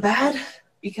good with the bad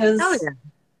because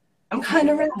I'm kind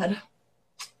of rad.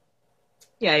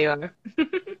 Yeah, you are.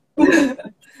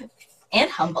 And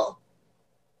humble.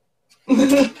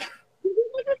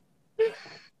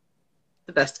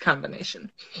 The best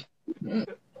combination. Are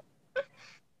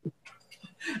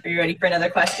you ready for another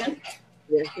question?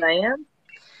 Yes, I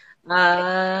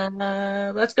am.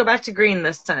 Let's go back to green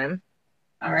this time.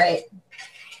 All right.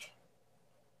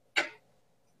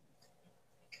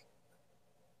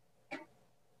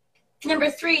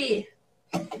 Number 3.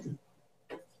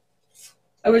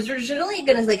 I was originally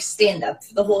gonna like stand up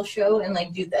for the whole show and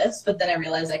like do this, but then I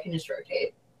realized I can just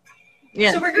rotate.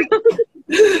 Yeah. So we're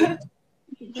good.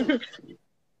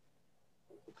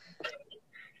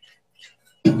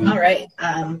 All right.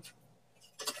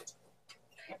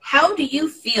 How do you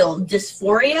feel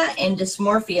dysphoria and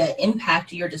dysmorphia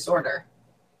impact your disorder?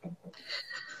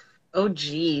 Oh,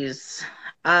 geez.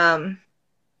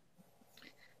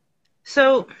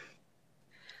 So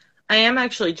I am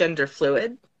actually gender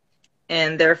fluid,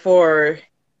 and therefore,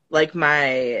 like,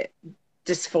 my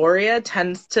dysphoria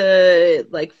tends to,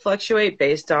 like, fluctuate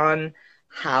based on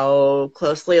how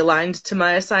closely aligned to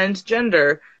my assigned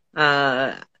gender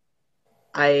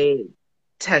I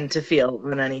tend to feel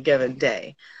on any given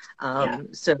day.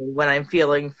 So when I'm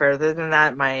feeling further than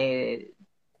that, my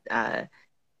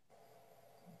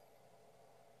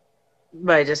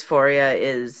dysphoria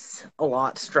is a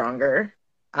lot stronger.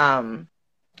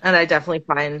 And I definitely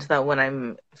find that when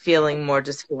I'm feeling more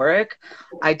dysphoric,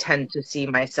 I tend to see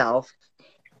myself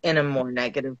in a more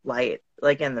negative light,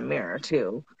 like in the mirror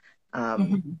too.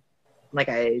 Like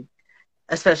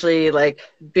especially like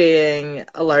being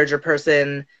a larger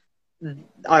person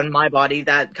on my body,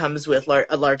 that comes with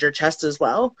a larger chest as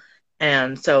well.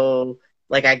 And so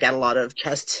like I get a lot of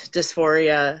chest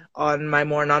dysphoria on my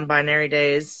more non-binary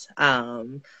days.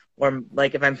 Or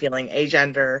like if I'm feeling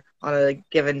agender on a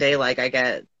given day, like I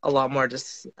get a lot more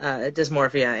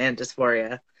dysmorphia and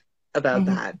dysphoria. about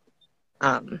that.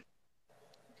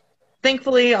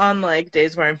 Thankfully, on like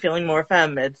days where I'm feeling more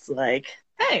femme, it's like,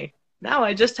 hey, now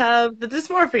I just have the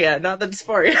dysmorphia, not the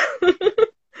dysphoria.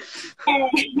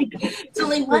 It's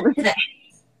only one today.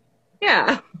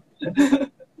 Yeah.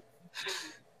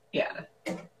 Yeah.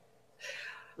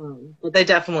 But they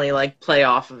definitely like play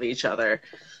off of each other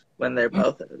when they're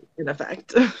both in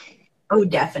effect. Oh,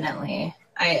 definitely.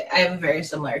 I have a very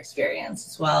similar experience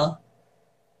as well.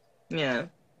 Yeah.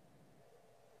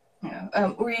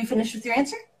 Yeah. Were you finished with your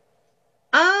answer?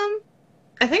 I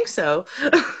think so.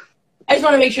 I just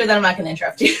want to make sure that I'm not going to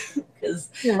interrupt you, because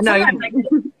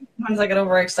sometimes I get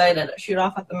overexcited. I shoot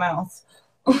off at the mouth.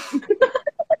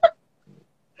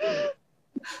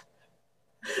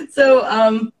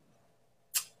 So,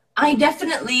 I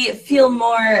definitely feel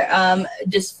more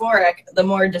dysphoric the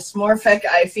more dysmorphic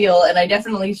I feel, and I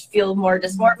definitely feel more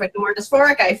dysmorphic the more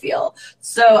dysphoric I feel.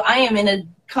 So I am in a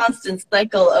constant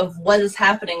cycle of what is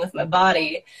happening with my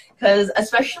body, because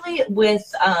especially with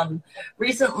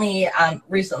recently over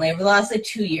the last like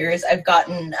 2 years, I've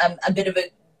gotten a bit of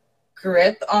a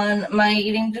grip on my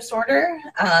eating disorder,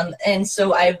 and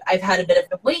so I've had a bit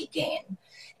of a weight gain,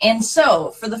 and so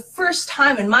for the first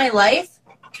time in my life,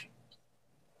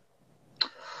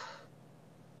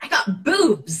 I got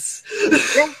boobs.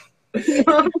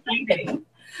 Exciting.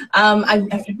 I've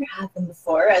never had them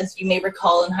before. As you may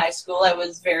recall, in high school, I would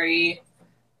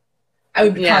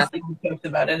constantly joke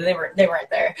about it, and they weren't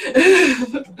there.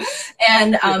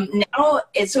 And now,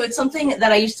 it's something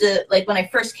that I used to like when I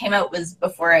first came out, was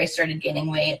before I started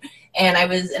gaining weight, and I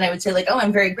would say like, oh,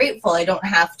 I'm very grateful. I don't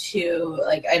have to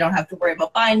worry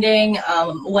about binding.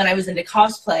 When I was into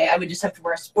cosplay, I would just have to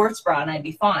wear a sports bra and I'd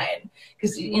be fine,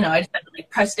 because I just had to like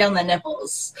press down the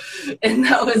nipples, and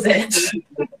that was it.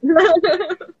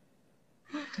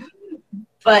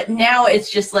 But now it's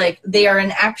just like they are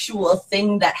an actual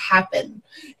thing that happen,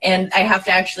 and I have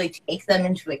to actually take them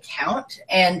into account,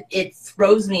 and it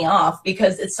throws me off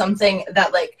because it's something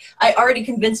that like I already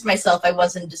convinced myself I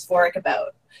wasn't dysphoric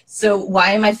about. So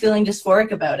why am I feeling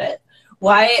dysphoric about it?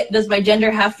 Why does my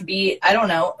gender have to be, I don't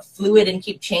know, fluid and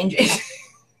keep changing?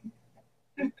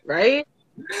 Right?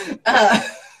 So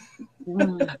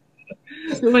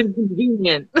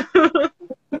inconvenient.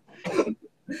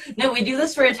 No, we do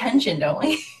this for attention, don't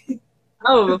we?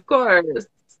 Oh, of course.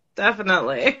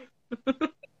 Definitely.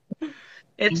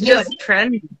 It's just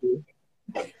trendy.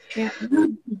 Yeah.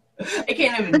 I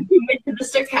can't even commit to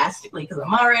this sarcastically because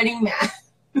I'm already mad.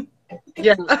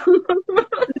 Yeah. All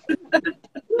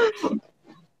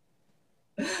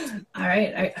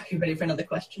right. Are you ready for another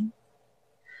question?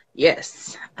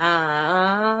 Yes.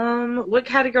 What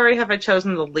category have I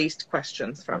chosen the least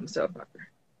questions from so far?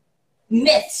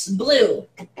 Myths, blue.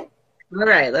 All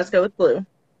right, let's go with blue.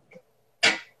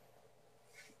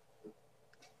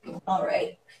 All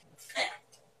right.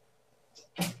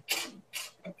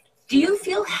 Do you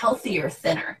feel healthier,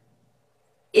 thinner?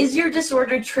 Is your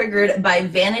disorder triggered by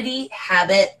vanity,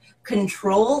 habit,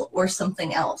 control, or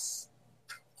something else?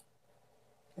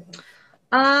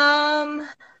 I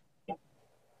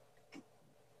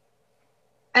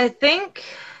think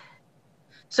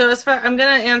so. As far, I'm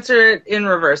gonna answer it in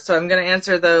reverse. So I'm gonna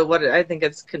answer what I think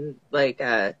it's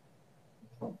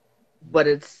what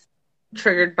it's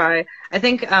triggered by. I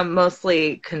think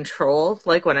mostly control.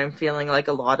 Like when I'm feeling like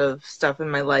a lot of stuff in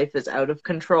my life is out of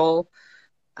control,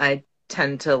 I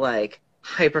tend to like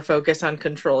hyper focus on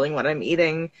controlling what I'm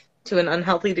eating to an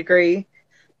unhealthy degree.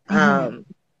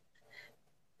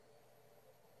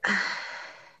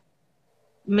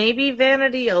 Maybe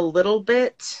vanity a little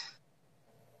bit,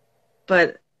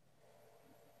 but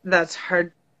that's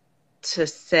hard to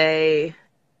say,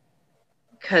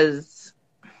 because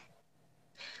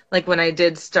like when I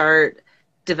did start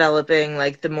developing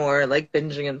like the more like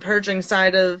binging and purging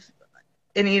side of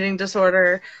an eating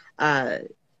disorder,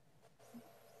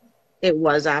 it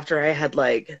was after I had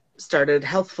like started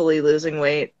healthfully losing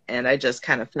weight, and I just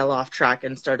kind of fell off track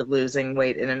and started losing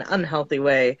weight in an unhealthy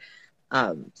way.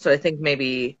 So I think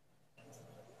maybe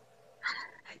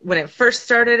when it first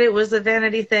started, it was a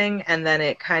vanity thing, and then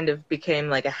it kind of became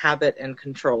like a habit and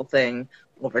control thing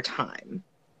over time.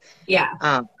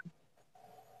 Yeah.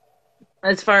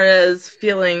 As far as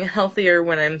feeling healthier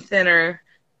when I'm thinner,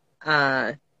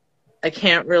 I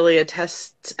can't really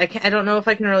attest. I don't know if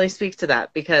I can really speak to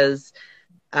that, because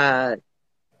I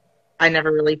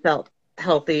never really felt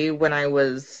healthy when I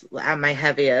was at my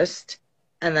heaviest.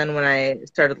 And then when I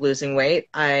started losing weight,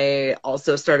 I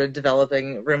also started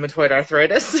developing rheumatoid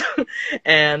arthritis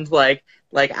and like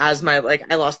asthma. Like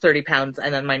I lost 30 pounds,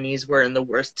 and then my knees were in the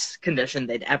worst condition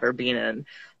they'd ever been in.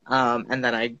 And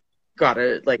then I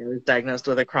I was diagnosed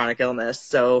with a chronic illness.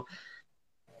 So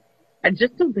I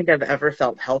just don't think I've ever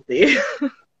felt healthy.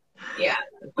 Yeah.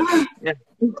 Yeah.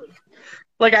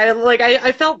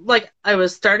 I felt like I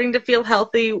was starting to feel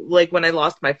healthy like when I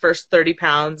lost my first 30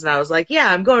 pounds, and I was like,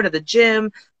 yeah, I'm going to the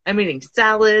gym, I'm eating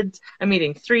salads, I'm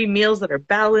eating 3 meals that are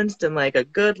balanced and like a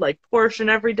good like portion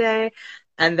every day.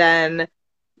 And then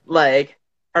like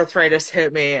arthritis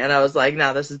hit me and I was like,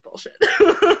 no, this is bullshit.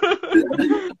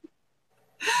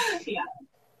 Yeah.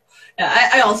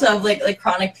 I also have like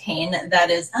chronic pain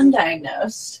that is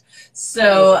undiagnosed.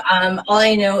 So all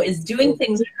I know is doing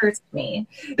things hurts me.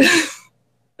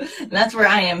 And that's where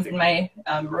I am in my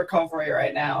recovery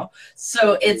right now.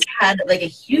 So it's had like a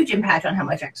huge impact on how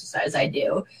much exercise I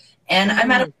do. And I'm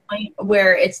at a point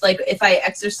where it's like if I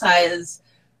exercise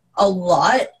a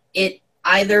lot, it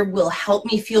either will help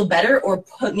me feel better or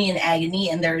put me in agony,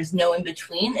 and there's no in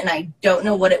between. And I don't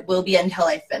know what it will be until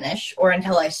I finish or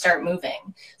until I start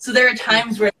moving. So there are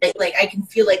times where like I can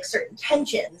feel like certain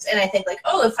tensions, and I think like,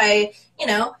 oh, if I,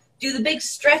 do the big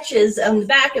stretches on the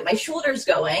back at my shoulders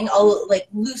going, I'll like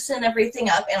loosen everything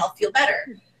up and I'll feel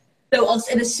better.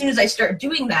 And as soon as I start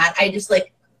doing that, I just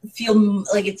like feel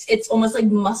like it's almost like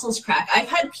muscles crack. I've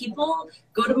had people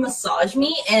go to massage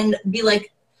me and be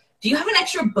like, do you have an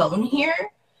extra bone here?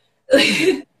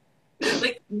 Like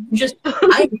just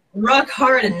I rock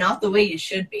hard and not the way you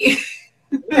should be.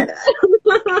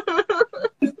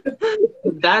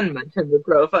 Done my Tinder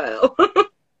profile.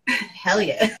 Hell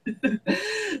yeah.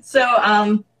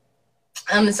 So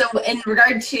in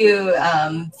regard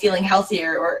to feeling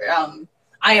healthier, or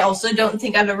I also don't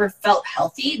think I've ever felt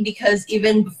healthy, because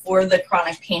even before the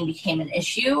chronic pain became an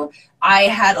issue, I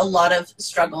had a lot of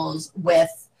struggles with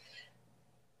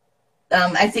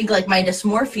I think like my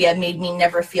dysmorphia made me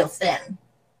never feel thin.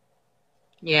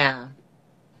 Yeah.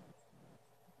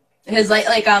 Because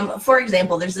for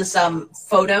example, there's this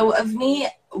photo of me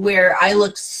where I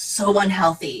look so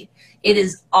unhealthy. It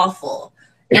is awful.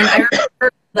 And I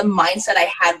remember the mindset I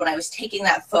had when I was taking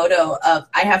that photo of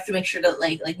I have to make sure to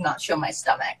like not show my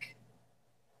stomach.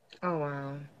 Oh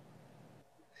wow.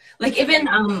 Like even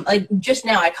like just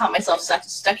now I caught myself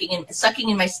sucking in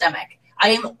my stomach.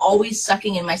 I am always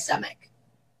sucking in my stomach.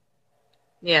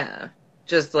 Yeah.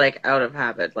 Just like out of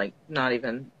habit, like not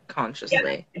even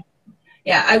consciously.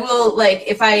 Yeah, I will, like,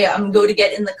 if I go to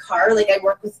get in the car, like, I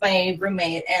work with my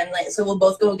roommate, and, like, so we'll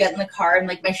both go get in the car, and,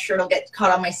 like, my shirt will get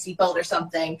caught on my seatbelt or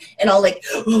something, and I'll, like,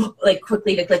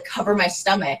 quickly, like, cover my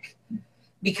stomach,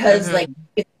 because, like,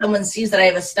 if someone sees that I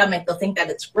have a stomach, they'll think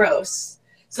that it's gross.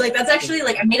 So, like, that's actually,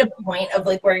 like, I made a point of,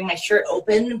 like, wearing my shirt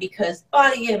open, because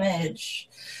body image.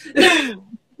 I'm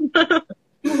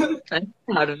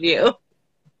proud of you.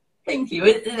 Thank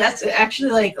you. That's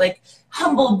actually like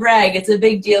humble brag. It's a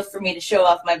big deal for me to show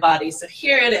off my body. So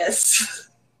here it is.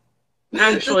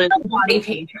 Actually, a body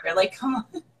painter. Like, come on.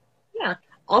 Yeah.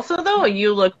 Also, though,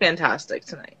 you look fantastic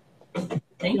tonight.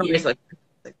 Thank you. Look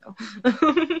fantastic, though.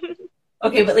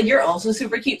 Okay, but like you're also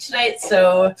super cute tonight,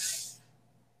 so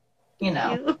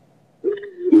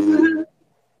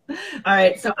All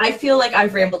right, so I feel like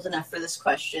I've rambled enough for this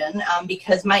question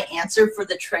because my answer for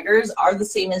the triggers are the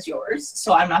same as yours,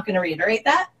 so I'm not going to reiterate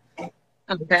that.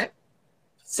 Okay.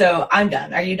 So I'm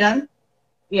done. Are you done?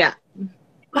 Yeah.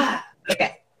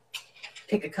 Okay.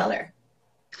 Pick a color.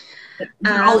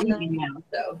 They're all easy now,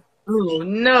 so. Oh,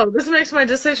 no, this makes my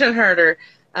decision harder.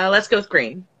 Let's go with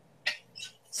green.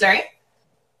 Sorry?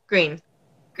 Green.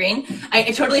 Green?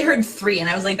 I totally heard 3, and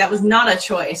I was like, that was not a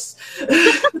choice.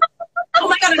 Oh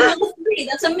my god, I rolled 3.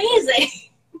 That's amazing.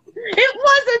 It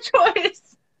was a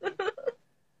choice.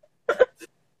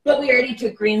 But we already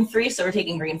took green 3, so we're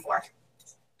taking green 4.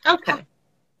 Okay.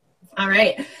 All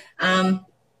right.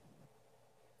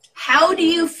 How do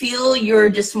you feel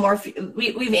your dysmorphia?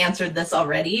 We've answered this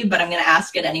already, but I'm going to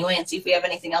ask it anyway and see if we have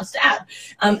anything else to add.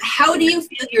 How do you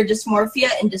feel your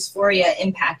dysmorphia and dysphoria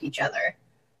impact each other?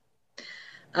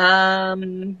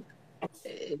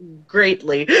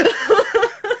 Greatly.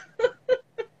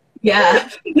 Yeah.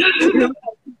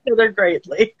 They're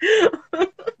greatly.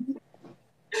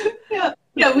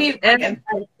 Yeah, we've and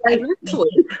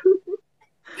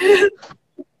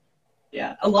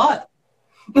yeah, a lot.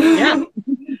 Yeah.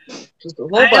 Just a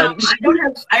whole bunch.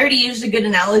 I already used a good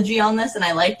analogy on this and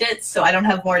I liked it, so I don't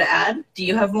have more to add. Do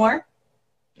you have more?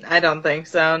 I don't think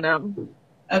so, no.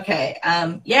 Okay.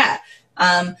 Yeah.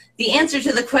 The answer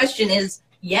to the question is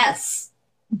yes.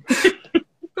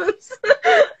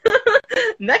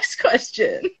 Next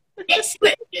question. Next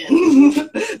question.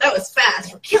 That was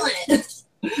fast. We're killing it.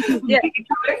 Yeah.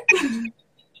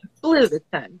 Blue this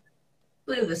time.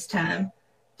 Blue this time.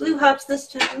 Blue hops this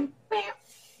time. Right.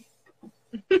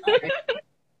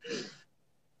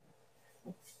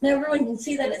 Now everyone can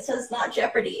see that it says not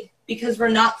Jeopardy because we're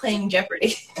not playing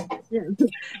Jeopardy.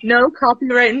 No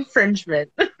copyright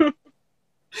infringement.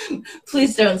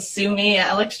 Please don't sue me,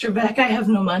 Alex Trebek. I have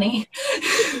no money.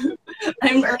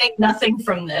 I'm earning nothing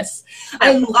from this.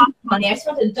 I lost money. I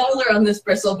spent $1 on this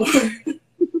bristle board.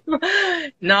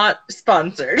 Not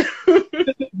sponsored.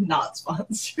 Not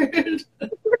sponsored.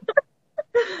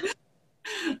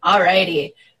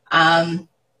 Alrighty.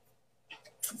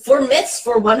 For myths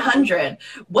for 100,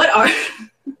 what are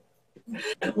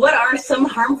some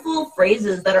harmful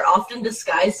phrases that are often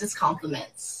disguised as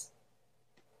compliments?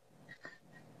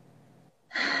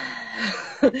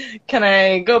 Can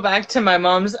I go back to my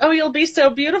mom's, oh, you'll be so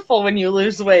beautiful when you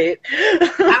lose weight?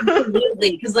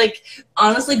 Absolutely. Because, like,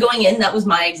 honestly, going in, that was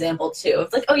my example, too.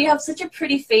 It's like, oh, you have such a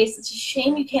pretty face. It's a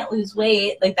shame you can't lose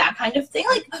weight. Like, that kind of thing.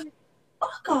 Like,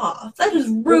 fuck off. That is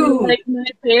rude. Like, my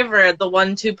favorite, the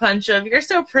 1-2 punch of, you're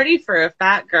so pretty for a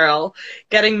fat girl.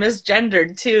 Getting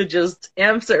misgendered, too, just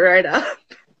amps it right up.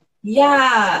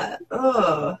 Yeah.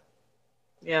 Ugh.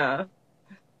 Yeah.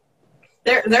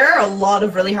 There are a lot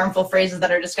of really harmful phrases that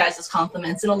are disguised as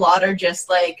compliments, and a lot are just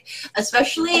like,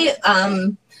 especially,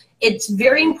 it's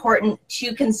very important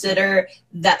to consider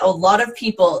that a lot of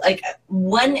people, like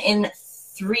 1 in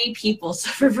 3 people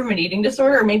suffer from an eating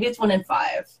disorder, or maybe it's 1 in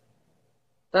 5.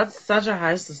 That's such a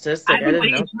high statistic. I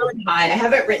didn't know. It's really high. I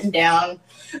have it written down.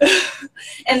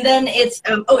 And then it's,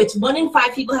 it's 1 in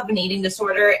 5 people have an eating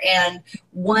disorder, and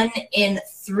 1 in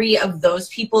 3 of those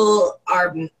people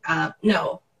are,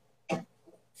 no.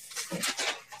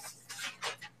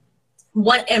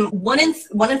 1 in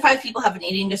 5 people have an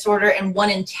eating disorder, and 1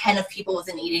 in 10 of people with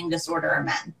an eating disorder are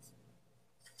men.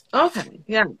 Okay,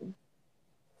 yeah.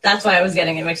 That's why I was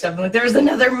getting it mixed up. I'm like, there was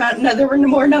another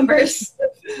more numbers.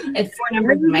 I had 4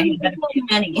 numbers in my head. That's too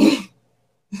many.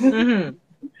 Mm-hmm.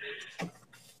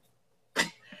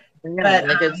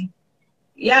 But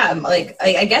yeah, like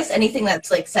I guess anything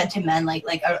that's like said to men,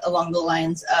 like along the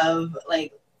lines of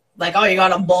like, oh, you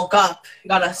gotta bulk up. You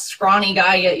got a scrawny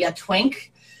guy, you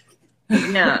twink.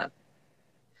 Yeah.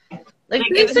 Like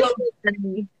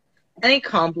basically any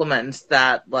compliments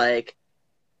that like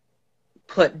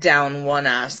put down one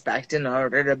aspect in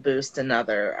order to boost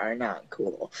another are not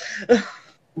cool.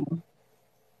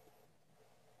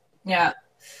 Yeah.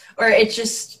 Or it's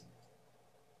just,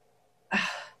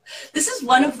 this is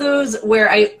one of those where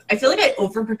I feel like I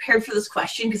over-prepared for this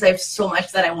question because I have so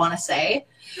much that I want to say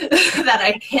that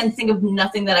I can't think of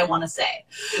nothing that I want to say.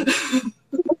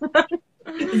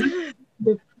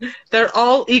 They're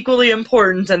all equally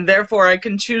important, and therefore I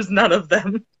can choose none of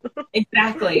them.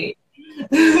 Exactly.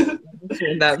 That's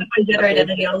my gender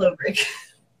identity all over again.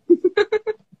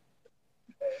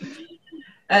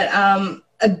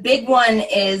 A big one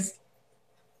is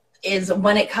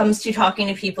when it comes to talking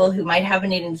to people who might have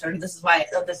an eating disorder. This is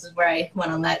where I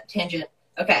went on that tangent.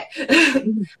 Okay.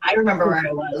 I remember where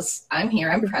I was. I'm here.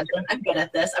 I'm present. I'm good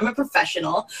at this. I'm a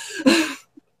professional.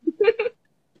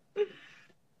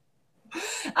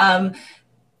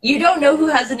 You don't know who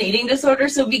has an eating disorder,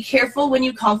 so be careful when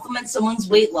you compliment someone's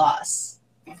weight loss.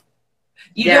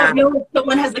 You don't know if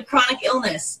someone has a chronic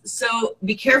illness, so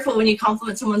be careful when you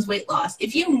compliment someone's weight loss.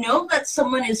 If you know that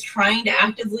someone is trying to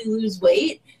actively lose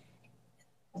weight,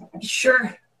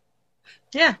 sure.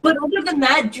 Yeah. But other than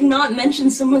that, do not mention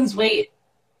someone's weight.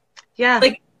 Yeah.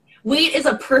 Like, weight is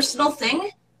a personal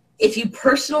thing. If you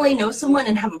personally know someone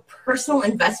and have a personal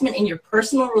investment in your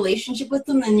personal relationship with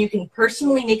them, then you can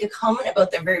personally make a comment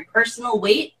about their very personal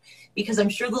weight, because I'm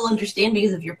sure they'll understand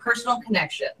because of your personal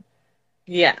connection.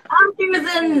 Yeah. Other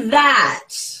than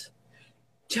that,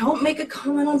 don't make a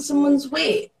comment on someone's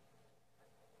weight.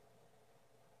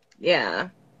 Yeah.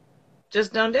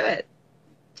 Just don't do it.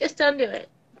 Just don't do it.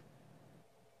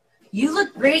 You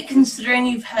look great considering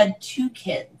you've had 2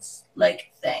 kids.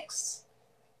 Like, thanks.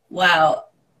 Wow.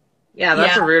 Yeah,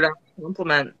 that's a rude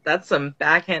compliment. That's some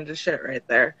backhanded shit right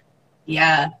there.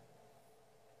 Yeah.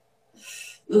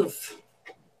 Oof.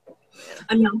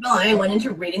 I'm not gonna lie, I went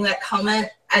into reading that comment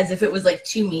as if it was like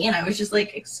to me, and I was just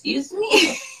like, excuse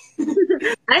me?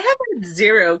 I have like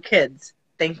 0 kids.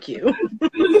 Thank you.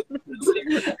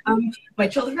 My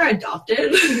children are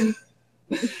adopted.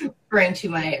 Referring to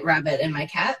my rabbit and my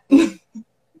cat.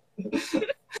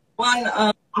 One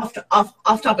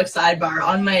off topic sidebar.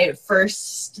 On my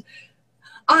first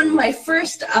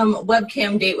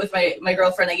webcam date with my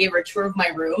girlfriend, I gave her a tour of my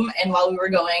room, and while we were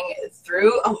going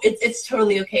through, it's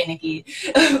totally okay, Nikki.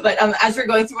 But as we're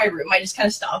going through my room, I just kind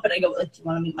of stop and I go, like, do you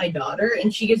want to meet my daughter?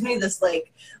 And she gives me this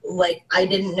like I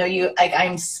didn't know you, like,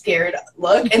 I'm scared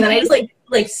look, and then I just like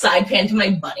side pan to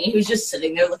my bunny, who's just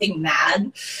sitting there looking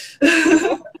mad.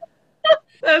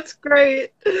 That's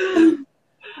great.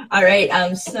 All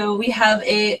right. So we have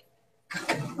a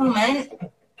comment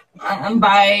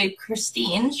by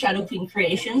Christine, Shadow Queen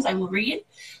Creations. I will read.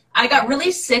 I got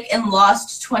really sick and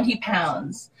lost 20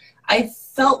 pounds. I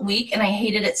felt weak and I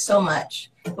hated it so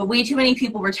much. But way too many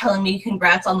people were telling me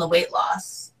congrats on the weight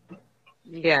loss.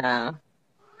 Yeah.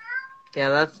 Yeah,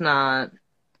 that's not.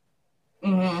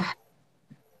 Mm-hmm.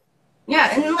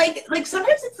 Yeah, and like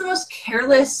sometimes it's the most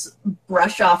careless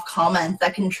brush off comment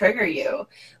that can trigger you.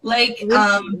 Like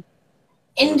in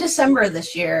December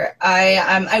this year,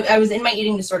 I was in my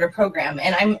eating disorder program,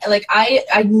 and I'm like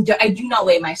I do not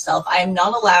weigh myself. I am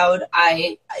not allowed.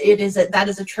 That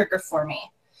is a trigger for me.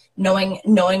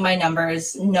 Knowing my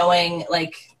numbers, knowing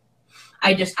like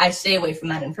I stay away from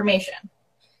that information.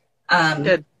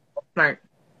 Good, smart.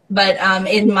 But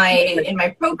in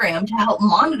my program to help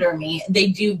monitor me, they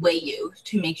do weigh you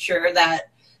to make sure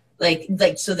that like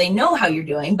so they know how you're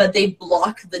doing, but they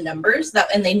block the numbers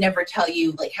and they never tell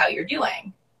you like how you're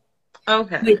doing.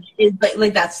 Okay. Which is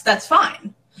like that's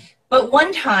fine. But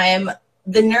one time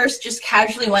the nurse just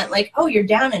casually went like, "Oh, you're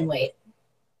down in weight."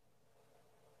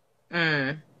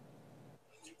 Mm.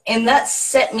 And that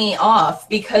set me off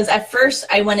because at first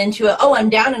I went into it, "Oh, I'm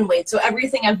down in weight, so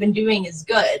everything I've been doing is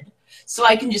good. So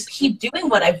I can just keep doing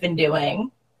what I've been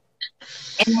doing."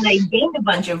 And then I gained a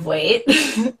bunch of weight.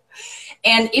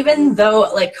 And even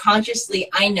though like consciously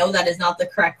I know that is not the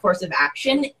correct course of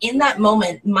action, in that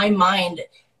moment my mind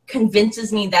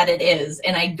convinces me that it is,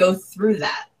 and I go through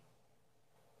that.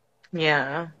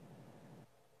 Yeah.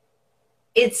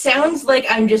 It sounds like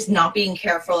I'm just not being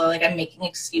careful or like I'm making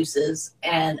excuses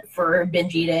and for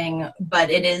binge eating,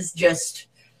 but it is just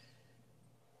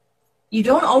you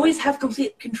don't always have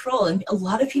complete control, and a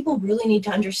lot of people really need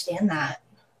to understand that.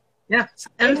 Yeah,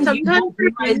 and sometimes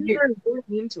they're really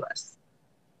mean to us.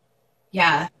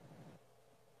 Yeah,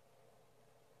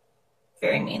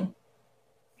 very mean.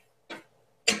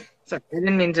 Sorry, I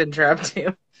didn't mean to interrupt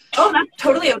you. Oh, that's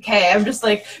totally okay. I'm just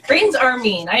like, brains are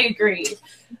mean. I agree.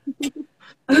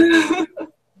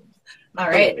 All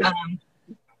right. Do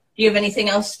you have anything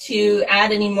else to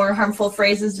add? Any more harmful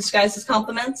phrases disguised as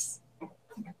compliments?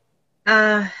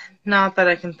 Not that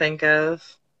I can think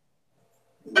of.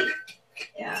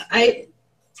 Yeah, I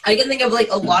can think of like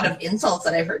a lot of insults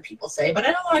that I've heard people say, but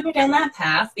I don't want to go down that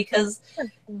path because,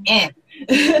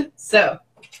 So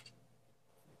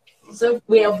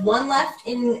we have one left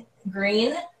in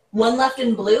green, one left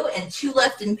in blue, and two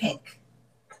left in pink.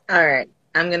 All right,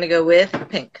 I'm gonna go with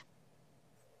pink.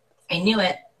 I knew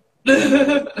it.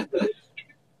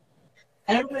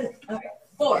 I don't know. Okay,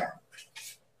 4.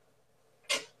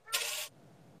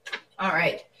 All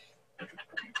right.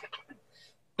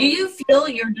 Do you feel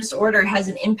your disorder has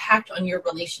an impact on your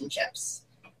relationships?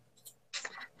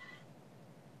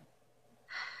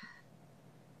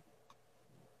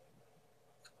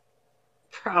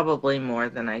 Probably more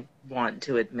than I want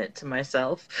to admit to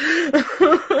myself.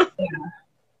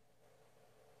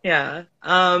 Yeah.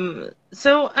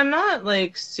 So I'm not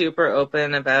like super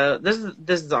open about this.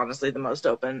 This is honestly the most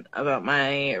open about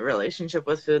my relationship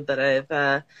with food that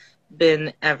I've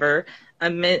been ever. I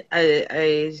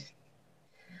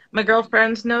my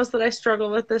girlfriend knows that I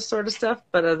struggle with this sort of stuff,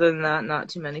 but other than that, not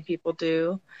too many people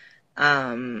do.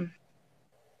 And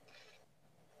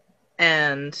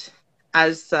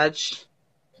as such,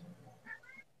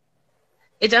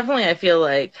 it definitely, I feel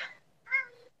like,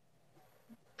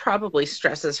 probably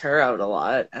stresses her out a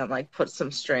lot and like puts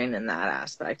some strain in that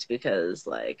aspect because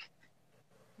like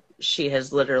she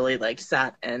has literally like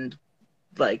sat and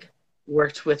like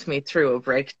worked with me through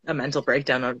a mental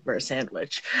breakdown over a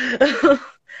sandwich.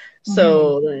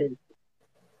 So like,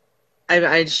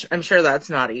 I'm sure that's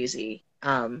not easy.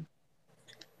 But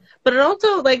it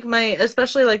also like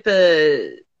especially like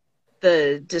the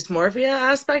dysmorphia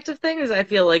aspect of things, I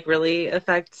feel like really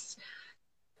affects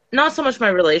not so much my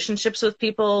relationships with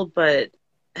people, but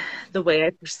the way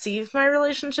I perceive my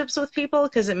relationships with people,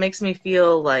 because it makes me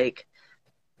feel like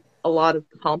a lot of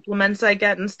compliments I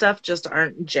get and stuff just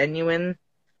aren't genuine.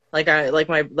 Like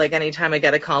anytime I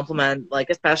get a compliment, like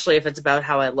especially if it's about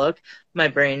how I look, my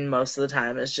brain most of the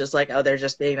time is just like, oh, they're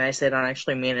just being nice. They don't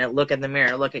actually mean it. Look in the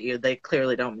mirror, look at you. They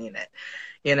clearly don't mean it,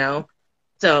 you know?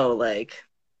 So like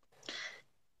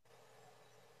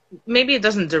maybe it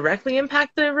doesn't directly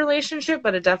impact the relationship,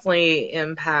 but it definitely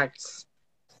impacts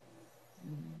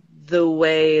the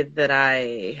way that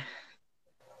I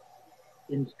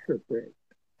interpret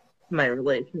my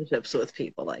relationships with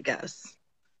people, I guess.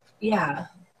 Yeah,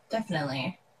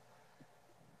 definitely.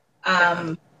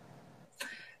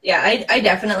 Yeah, I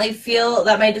definitely feel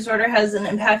that my disorder has an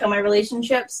impact on my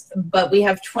relationships, but we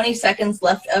have 20 seconds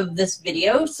left of this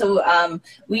video, so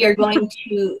we are going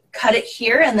to cut it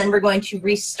here, and then we're going to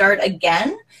restart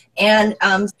again. And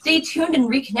stay tuned and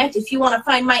reconnect if you want to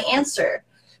find my answer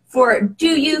for,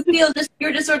 do you feel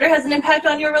your disorder has an impact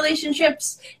on your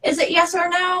relationships? Is it yes or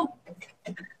no?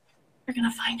 We're going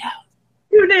to find out.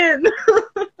 Tune in.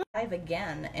 Live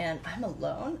again, and I'm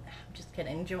alone. I'm just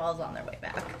kidding. Joelle's on their way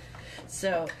back.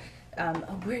 So,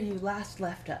 where you last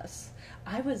left us,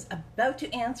 I was about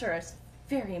to answer a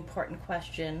very important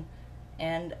question,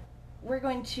 and we're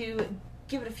going to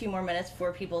give it a few more minutes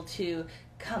for people to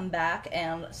come back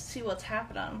and see what's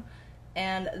happening.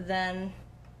 And then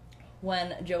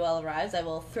when Joelle arrives, I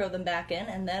will throw them back in,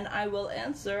 and then I will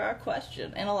answer our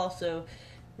question. And I'll also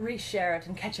reshare it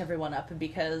and catch everyone up,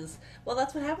 because, well,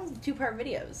 that's what happens with two-part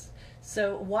videos.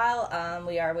 So while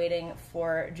we are waiting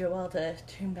for Joelle to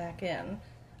tune back in,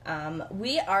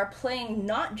 we are playing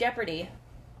not Jeopardy.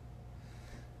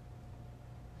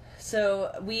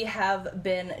 So we have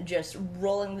been just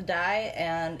rolling the die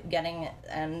and getting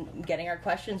our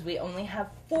questions. We only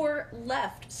have 4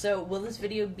 left. So will this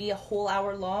video be a whole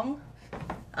hour long?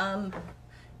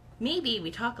 Maybe.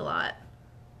 We talk a lot.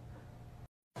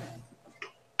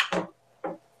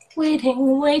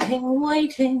 Waiting, waiting,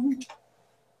 waiting.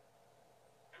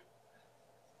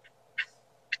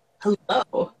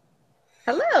 Hello.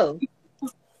 Hello.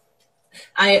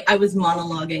 I was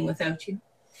monologuing without you.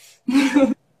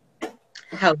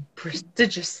 How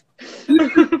prestigious.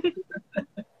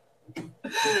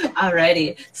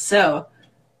 Alrighty. So,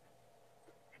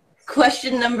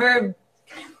 question number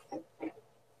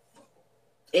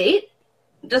 8?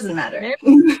 Doesn't matter.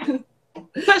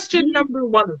 Question number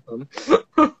 1 of them.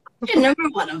 Question number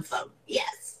 1 of them.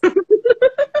 Yes.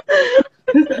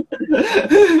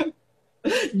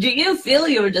 Do you feel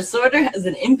your disorder has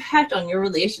an impact on your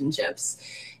relationships?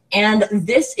 And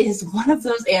this is one of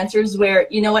those answers where,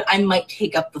 you know what, I might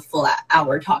take up the full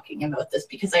hour talking about this,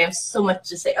 because I have so much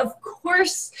to say. Of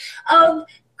course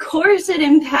it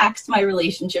impacts my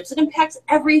relationships. It impacts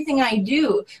everything I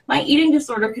do. My eating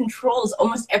disorder controls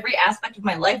almost every aspect of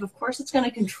my life. Of course it's going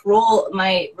to control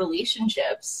my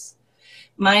relationships.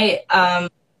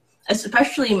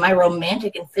 Especially my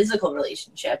romantic and physical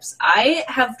relationships. I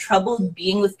have trouble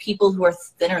being with people who are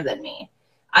thinner than me.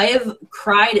 I have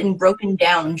cried and broken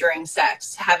down during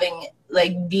sex,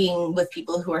 being with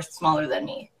people who are smaller than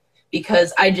me,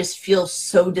 because I just feel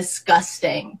so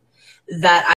disgusting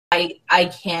that I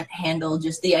can't handle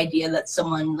just the idea that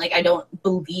someone, I don't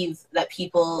believe that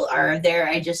people are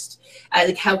there.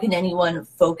 How can anyone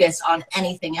focus on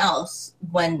anything else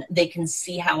when they can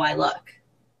see how I look?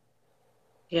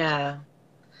 Yeah.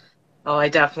 Oh, I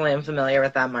definitely am familiar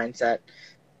with that mindset.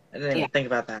 I didn't even think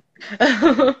about that.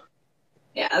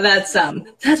 Yeah, that's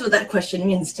what that question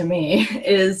means to me.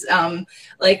 Is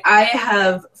I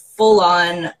have full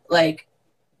on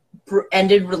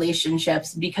ended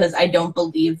relationships because I don't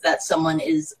believe that someone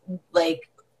is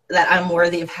that I'm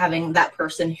worthy of having that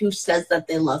person who says that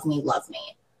they love me.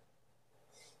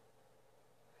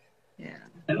 Yeah.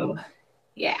 So,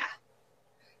 yeah.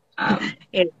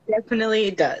 It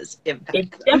definitely does impact. It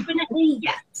definitely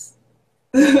yes.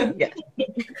 Yes.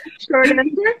 Short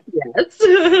answer, yes.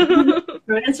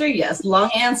 Short answer, yes.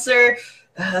 Long answer,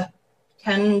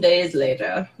 10 days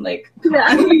later. I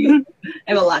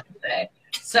have a lot to say.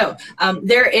 So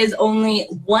there is only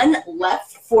 1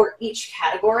 left for each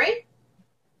category.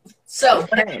 So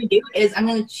what I'm going to do is I'm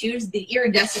going to choose the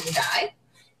iridescent die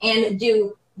and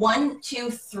do 1, 2,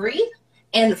 3,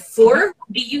 and 4.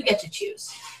 Do you get to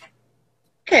choose?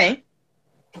 Okay.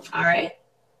 All right.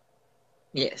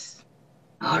 Yes.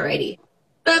 Alrighty.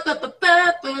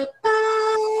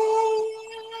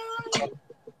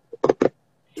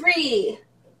 3.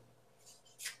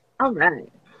 All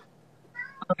right.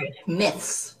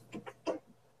 Myths.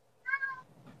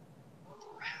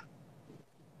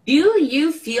 Do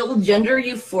you feel gender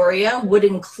euphoria would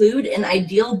include an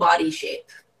ideal body shape?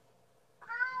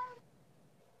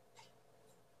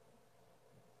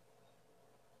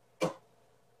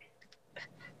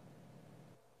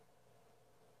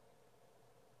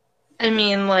 I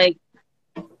mean,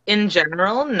 in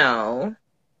general, no.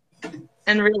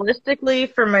 And realistically,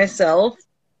 for myself,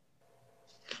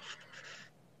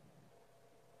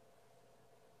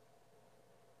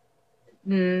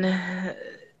 maybe.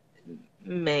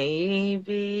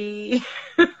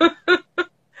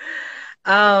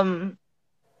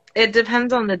 It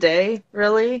depends on the day,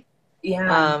 really.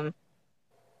 Yeah.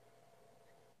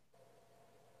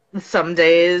 Some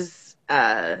days,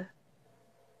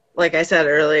 like I said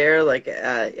earlier,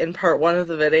 in part 1 of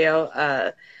the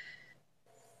video,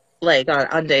 like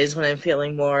on days when I'm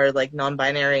feeling more like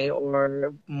non-binary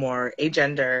or more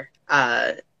agender,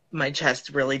 my chest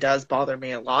really does bother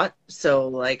me a lot. So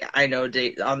like I know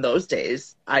on those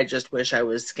days, I just wish I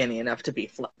was skinny enough to be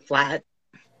flat,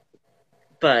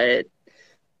 but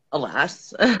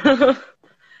alas.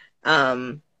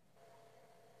 um,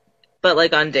 but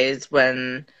like on days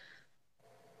when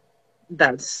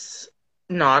that's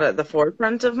not at the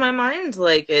forefront of my mind,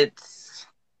 like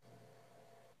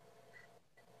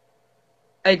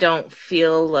I don't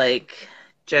feel like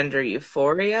gender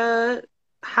euphoria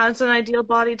has an ideal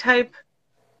body type,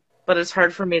 but it's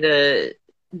hard for me to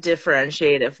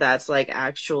differentiate if that's like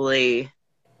actually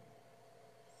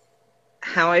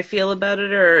how I feel about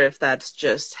it or if that's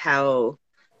just how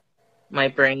my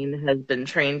brain has been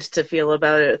trained to feel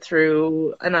about it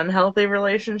through an unhealthy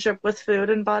relationship with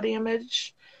food and body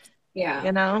image. Yeah.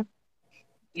 You know?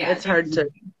 Yeah. It's hard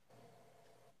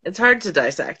to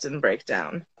dissect and break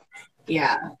down.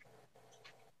 Yeah.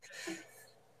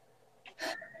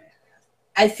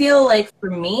 I feel like for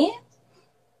me,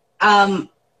 a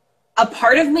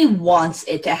part of me wants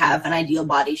it to have an ideal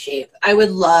body shape. I would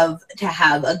love to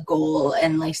have a goal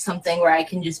and like something where I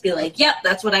can just be like, yep,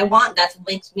 that's what I want. That's what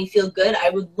makes me feel good. I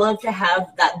would love to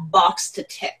have that box to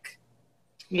tick.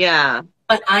 Yeah.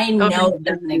 But I know it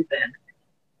doesn't exist.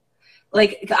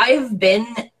 Like, I have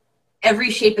been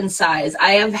every shape and size.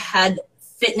 I have had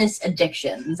fitness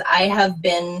addictions. I have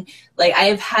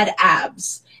had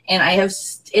abs, and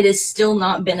it has still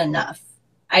not been enough.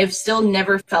 I've still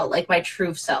never felt like my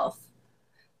true self.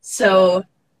 So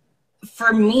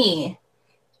for me,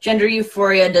 gender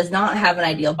euphoria does not have an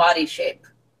ideal body shape.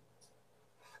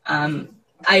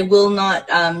 I will not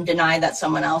deny that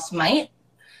someone else might,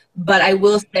 but I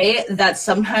will say that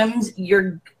sometimes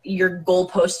you're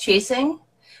goalpost chasing.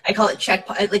 I call it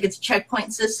it's a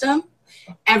checkpoint system.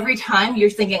 Every time you're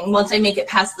thinking, once I make it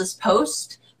past this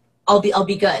post, I'll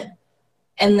be good.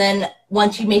 And then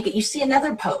once you make it, you see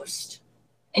another post.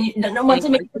 And once I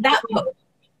make it to that post.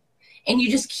 And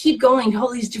you just keep going to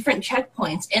all these different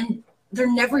checkpoints, and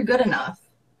they're never good enough.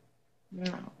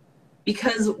 No.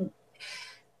 Because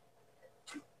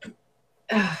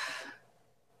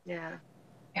yeah.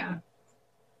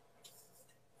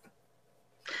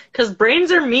 Because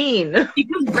brains are mean.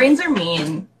 Because brains are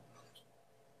mean.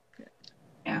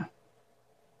 Yeah.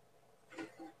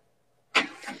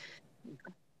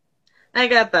 I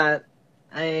got that.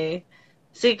 I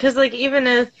see, because like even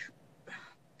if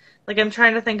like I'm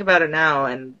trying to think about it now,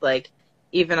 and like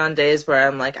even on days where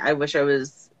I'm like I wish I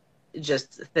was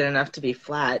just thin enough to be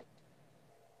flat,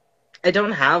 I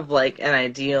don't have like an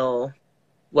ideal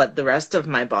what the rest of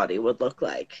my body would look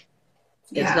like.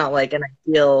 Yeah. It's not like an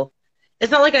ideal.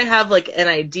 It's not like I have like an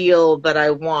ideal that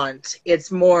I want.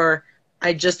 It's more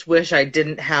I just wish I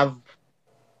didn't have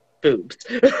boobs.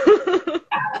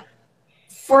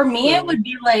 For me, it would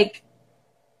be like,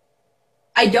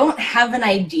 I don't have an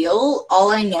ideal.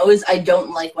 All I know is I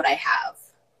don't like what I have.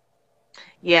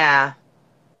 Yeah.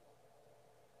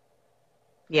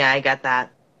 Yeah, I get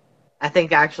that. I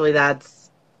think actually that's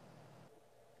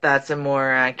a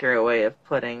more accurate way of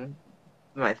putting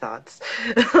my thoughts.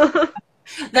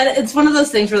 That it's one of those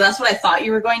things where that's what I thought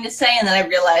you were going to say, and then I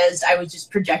realized I was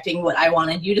just projecting what I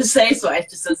wanted you to say, so I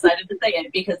just decided to say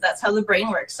it because that's how the brain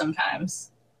works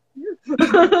sometimes.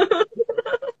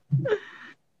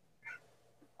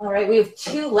 All right, we have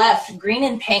 2 left, green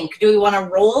and pink. Do we want to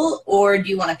roll or do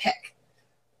you want to pick?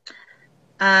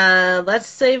 Let's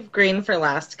save green for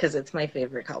last because it's my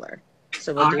favorite color.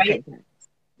 So we'll do pink.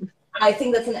 I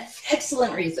think that's an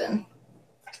excellent reason.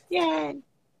 Yay.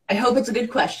 I hope it's a good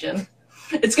question.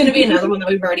 It's going to be another one that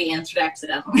we've already answered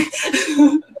accidentally.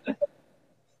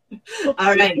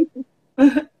 All right.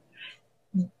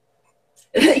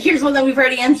 Here's one that we've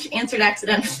already answered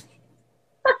accidentally.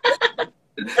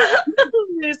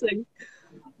 Amazing.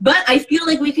 But I feel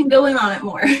like we can go in on it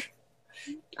more.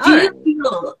 Do you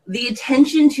feel the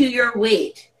attention to your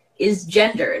weight is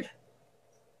gendered?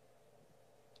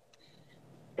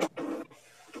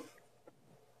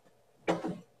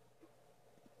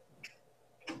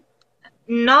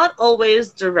 Not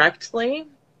always directly,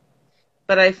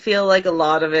 but I feel like a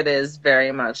lot of it is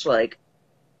very much like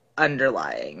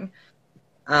underlying.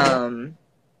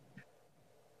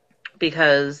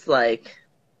 Because like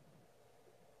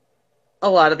a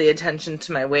lot of the attention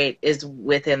to my weight is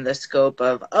within the scope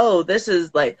of, oh, this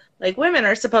is like women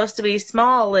are supposed to be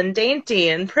small and dainty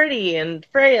and pretty and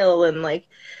frail and like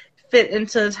fit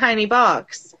into a tiny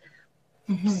box.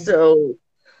 Mm-hmm. So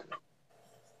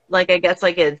like I guess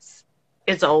like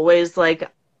it's always like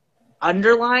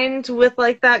underlined with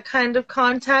like that kind of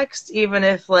context, even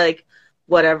if like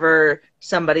whatever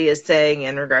somebody is saying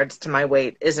in regards to my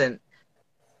weight isn't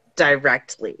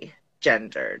directly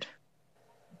gendered,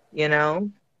 you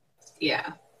know?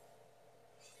 Yeah.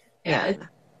 Yeah.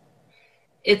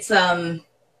 It's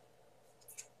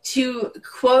to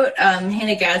quote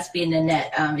Hannah Gadsby and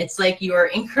Nanette, it's like you're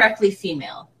incorrectly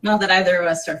female. Not that either of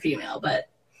us are female, but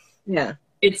yeah,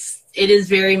 it is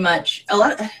very much a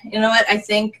lot. You know what? I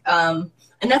think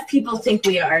enough people think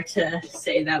we are to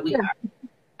say that we are,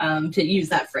 to use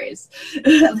that phrase,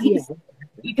 at least,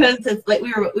 because it's like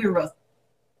we were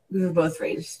both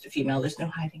raised female. There's no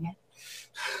hiding it.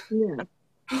 Yeah.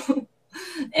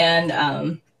 And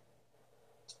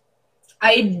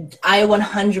I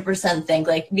 100% think,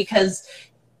 like, because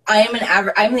I'm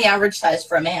the average size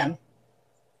for a man.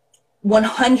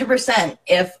 100%.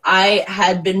 If I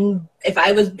had been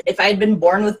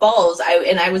born with balls,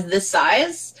 and I was this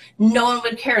size, no one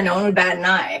would care. No one would bat an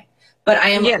eye. But I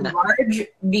am large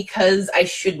because I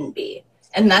shouldn't be,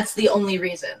 and that's the only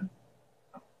reason.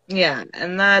 Yeah,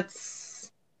 and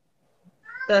that's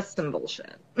some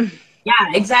bullshit.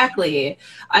 Yeah, exactly.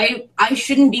 I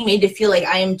shouldn't be made to feel like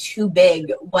I am too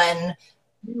big when,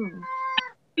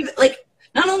 like,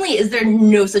 not only is there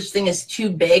no such thing as too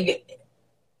big,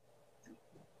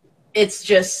 it's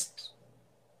just,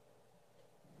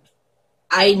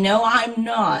 I know I'm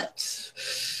not.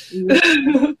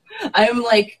 I'm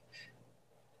like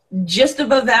just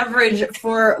above average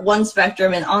for one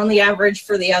spectrum and on the average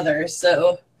for the other,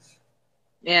 so.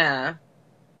 Yeah.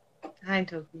 Hi,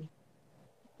 Toki.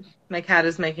 My cat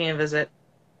is making a visit.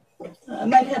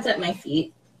 My cat's at my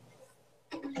feet.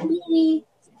 She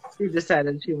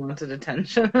decided she wanted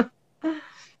attention.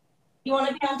 You want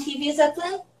to be on TV,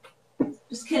 Zeppelin?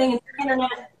 Just kidding. It's the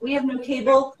internet. We have no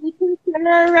cable. We can sing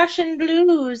our Russian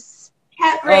blues.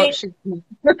 Cat break.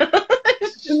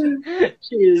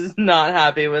 She's not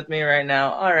happy with me right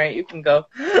now. All right, you can go.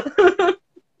 Goodbye,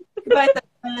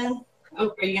 Zeppelin.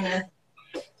 Oh, are you gonna?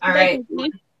 All right.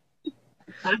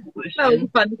 That was a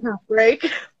fun cat break.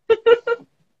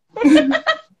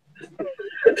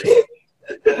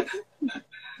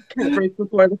 Cat break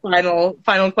before the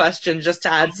final question, just to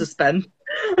add suspense.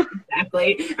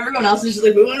 Exactly. Everyone else is just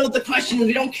like, we want to know what the question is.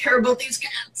 We don't care about these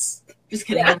cats. Just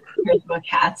kidding. Yeah. Everyone cares about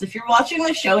cats. If you're watching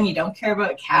the show and you don't care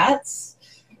about cats,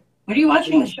 what are you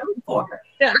watching the show for?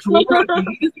 Yeah.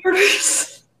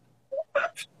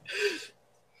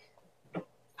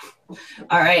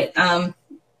 All right.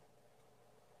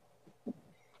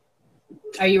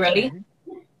 Are you ready?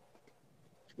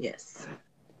 Yes.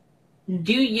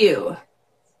 Do you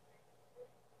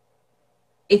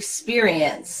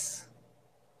experience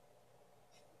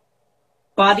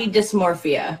body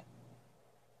dysmorphia?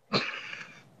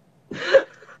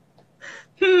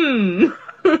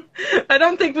 I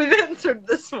don't think we've answered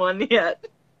this one yet.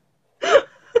 I'm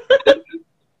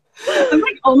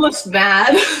like almost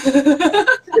mad.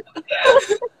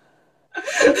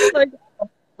 Like,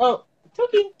 oh,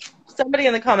 Toki. Somebody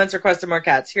in the comments requested more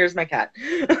cats. Here's my cat.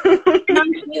 Not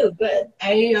you, but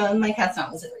my cat's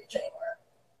not within reach anymore.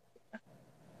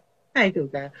 Hi,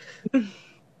 Tuka.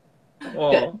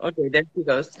 Oh, okay, there she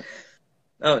goes.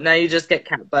 Oh, now you just get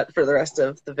cat butt for the rest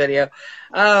of the video.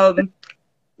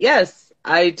 Yes,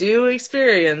 I do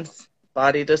experience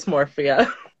body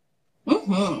dysmorphia.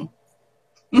 Mm-hmm.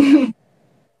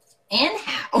 And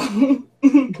how?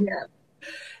 Yeah.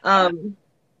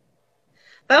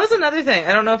 That was another thing.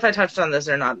 I don't know if I touched on this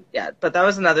or not yet, but that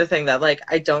was another thing that, like,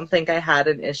 I don't think I had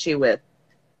an issue with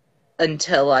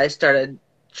until I started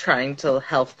trying to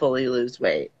healthfully lose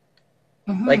weight.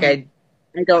 Mm-hmm. Like, I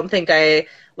don't think I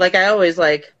always,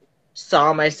 like,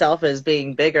 saw myself as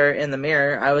being bigger in the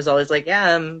mirror. I was always like,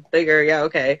 yeah, I'm bigger. Yeah,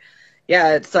 okay.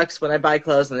 Yeah, it sucks when I buy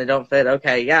clothes and they don't fit.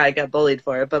 Okay, yeah, I get bullied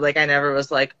for it. But, like, I never was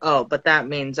like, oh, but that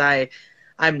means I'm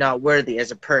not worthy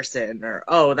as a person. Or,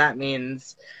 oh, that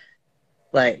means...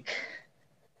 I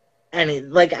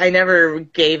never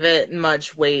gave it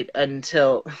much weight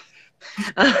until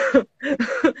I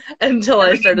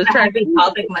started trying to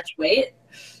topic much weight.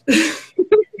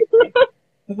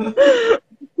 That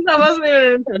wasn't even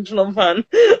an intentional pun.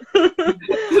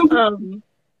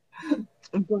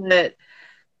 But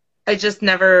I just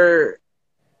never,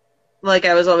 like,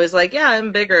 I was always like, yeah,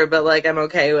 I'm bigger, but, like, I'm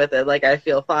okay with it. Like, I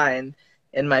feel fine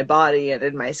in my body and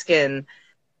in my skin.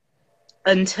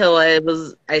 Until I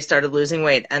started losing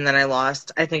weight, and then I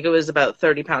lost, I think it was about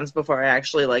 30 pounds before I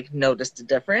actually, like, noticed a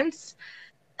difference.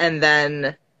 And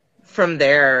then from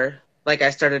there, like, I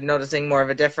started noticing more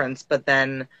of a difference, but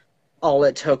then all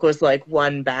it took was, like,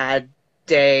 one bad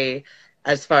day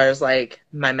as far as, like,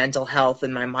 my mental health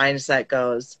and my mindset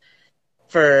goes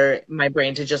for my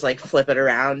brain to just, like, flip it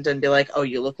around and be like, oh,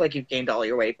 you look like you've gained all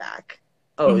your weight back.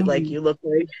 oh, like you look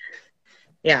like,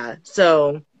 yeah.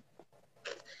 So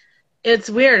it's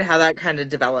weird how that kind of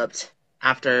developed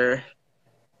after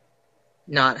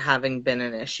not having been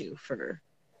an issue for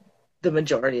the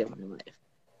majority of my life.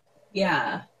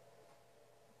 Yeah.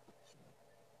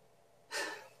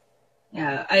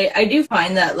 Yeah, I do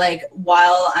find that, like,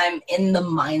 while I'm in the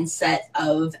mindset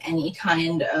of any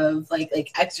kind of like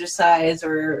exercise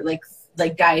or like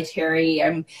dietary,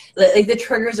 I'm like the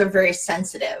triggers are very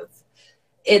sensitive.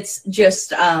 It's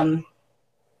just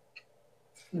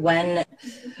when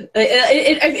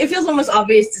it feels almost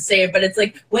obvious to say it, but it's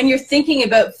like when you're thinking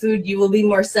about food, you will be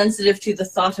more sensitive to the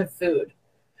thought of food.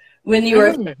 When you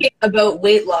are thinking about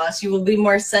weight loss, you will be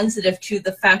more sensitive to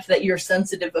the fact that you're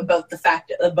sensitive about the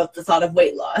thought of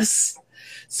weight loss.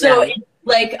 So,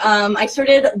 I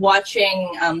started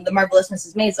watching The Marvelous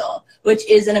Mrs. Maisel, which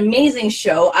is an amazing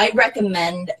show. I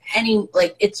recommend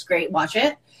it's great. Watch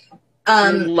it.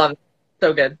 Love it.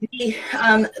 So good.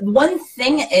 One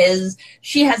thing is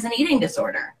she has an eating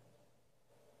disorder.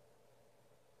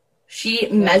 She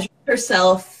measures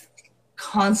herself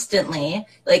constantly,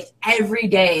 like every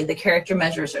day. The character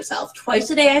measures herself twice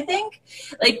a day, I think.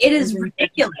 Like, it is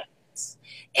ridiculous.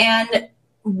 And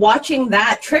watching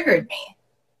that triggered me.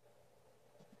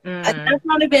 That's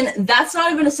not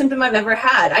even a symptom I've ever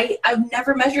had. I've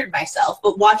never measured myself,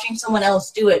 but watching someone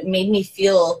else do it made me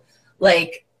feel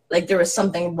like there was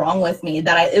something wrong with me.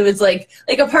 It was like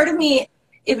a part of me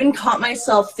even caught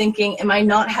myself thinking, am I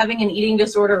not having an eating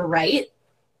disorder right?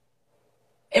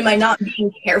 Am I not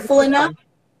being careful enough?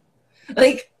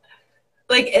 And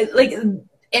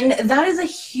that is a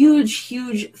huge,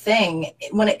 huge thing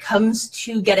when it comes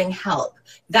to getting help.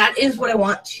 That is what I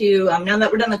want to, now that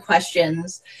we're done the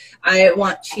questions, I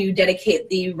want to dedicate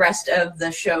the rest of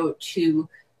the show to,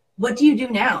 what do you do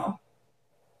now?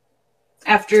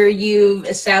 After you've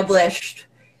established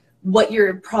what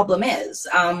your problem is,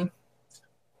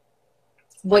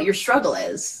 what your struggle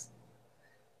is.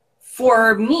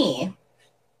 For me,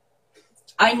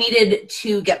 I needed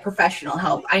to get professional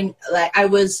help. I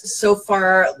was so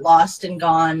far lost and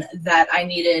gone that I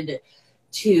needed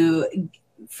to,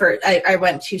 I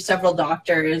went to several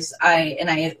doctors. I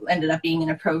ended up being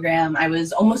in a program. I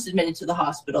was almost admitted to the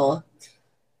hospital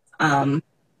a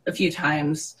few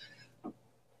times.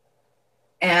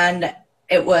 And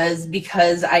it was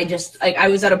because I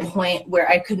was at a point where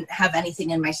I couldn't have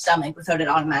anything in my stomach without it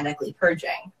automatically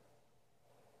purging.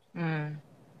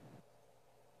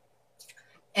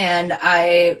 And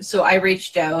so I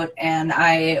reached out and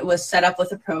I was set up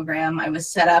with a program. I was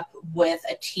set up with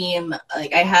a team.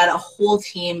 Like, I had a whole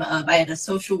team I had a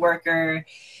social worker,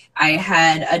 I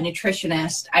had a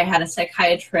nutritionist, I had a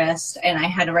psychiatrist, and I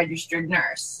had a registered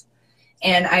nurse.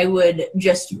 And I would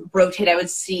just rotate. I would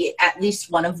see at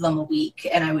least one of them a week,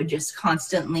 and I would just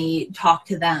constantly talk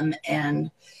to them,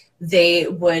 and they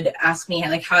would ask me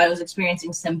like how I was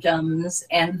experiencing symptoms,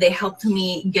 and they helped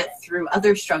me get through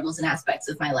other struggles and aspects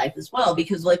of my life as well.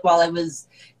 Because like while I was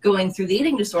going through the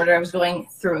eating disorder, I was going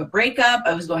through a breakup,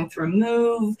 I was going through a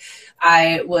move,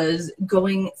 I was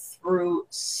going through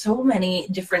so many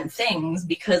different things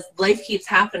because life keeps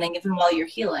happening even while you're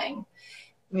healing.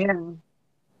 Yeah.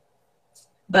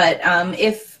 But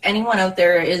if anyone out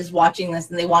there is watching this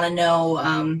and they want to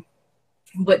know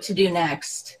what to do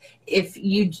next, if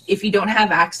you don't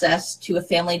have access to a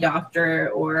family doctor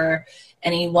or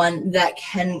anyone that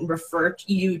can refer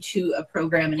you to a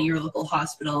program in your local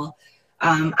hospital,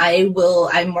 I'm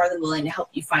more than willing to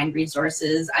help you find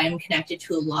resources. I am connected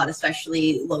to a lot,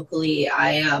 especially locally.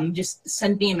 Just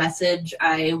send me a message.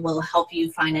 I will help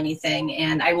you find anything.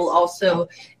 And I will also,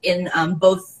 in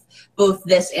both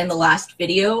this and the last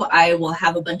video, I will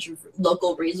have a bunch of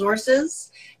local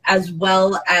resources, as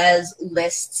well as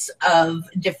lists of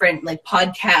different like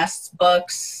podcasts,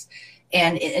 books,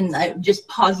 and just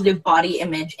positive body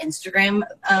image Instagram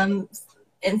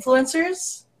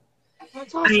influencers.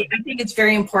 That's awesome. I think it's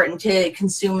very important to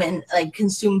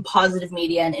consume positive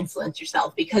media and influence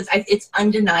yourself, because it's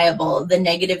undeniable the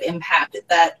negative impact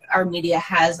that our media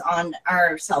has on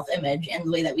our self-image and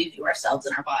the way that we view ourselves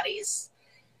and our bodies.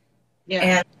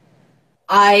 Yeah. And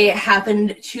I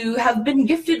happened to have been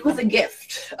gifted with a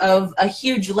gift of a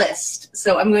huge list,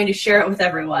 so I'm going to share it with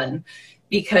everyone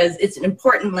because it's an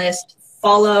important list.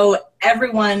 Follow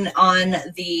everyone on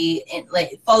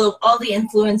follow all the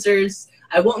influencers.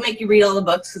 I won't make you read all the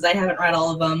books because I haven't read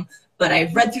all of them, but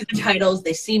I've read through the titles.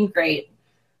 They seem great.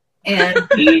 And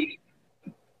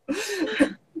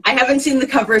I haven't seen the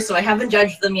cover, so I haven't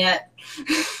judged them yet.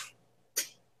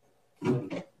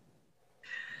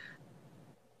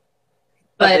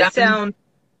 But they sound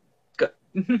good.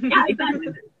 Yeah, exactly.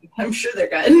 I'm sure they're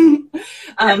good.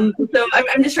 So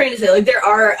I'm just trying to say, like, there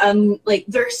are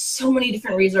there's so many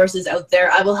different resources out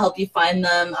there. I will help you find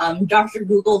them. Dr.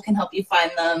 Google can help you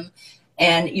find them,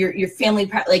 and your family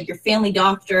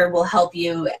doctor will help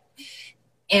you.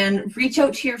 And reach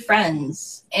out to your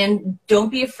friends, and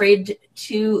don't be afraid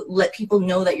to let people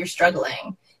know that you're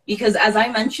struggling. Because as I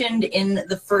mentioned in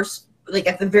the first,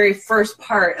 at the very first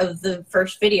part of the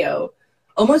first video,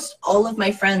 almost all of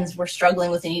my friends were struggling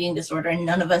with an eating disorder, and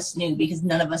none of us knew because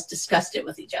none of us discussed it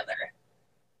with each other.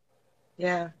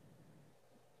 Yeah.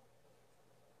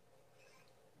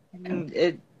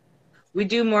 We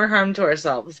do more harm to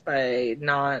ourselves by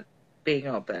not being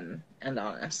open and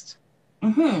honest.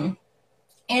 Mm-hmm.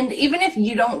 And even if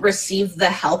you don't receive the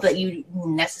help that you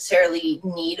necessarily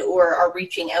need or are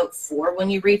reaching out for when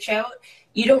you reach out,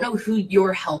 you don't know who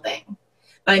you're helping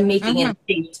by making it a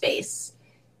safe space.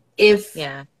 If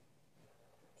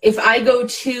I go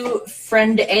to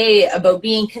friend A about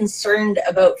being concerned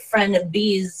about friend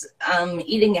B's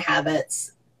eating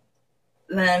habits,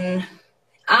 then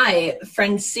I,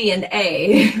 friend C and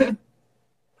A,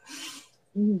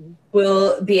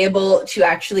 will be able to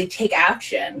actually take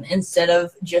action instead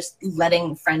of just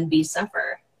letting friend B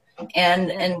suffer.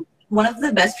 And one of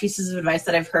the best pieces of advice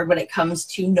that I've heard when it comes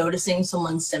to noticing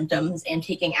someone's symptoms and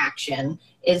taking action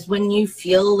is when you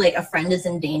feel like a friend is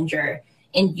in danger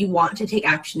and you want to take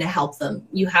action to help them,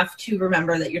 you have to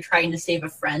remember that you're trying to save a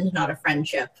friend, not a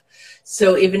friendship.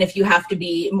 So even if you have to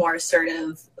be more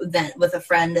assertive with a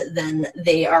friend than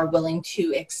they are willing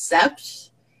to accept,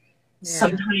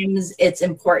 sometimes it's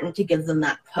important to give them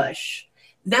that push.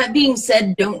 That being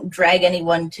said, don't drag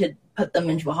anyone to put them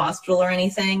into a hospital or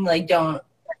anything.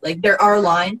 There are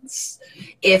lines.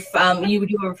 If you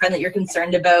do have a friend that you're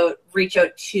concerned about, reach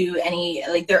out to any,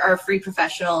 there are free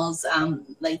professionals.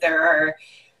 There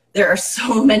are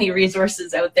so many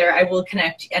resources out there. I will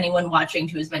connect anyone watching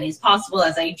to as many as possible,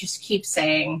 as I just keep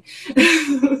saying.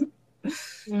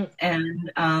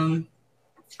 And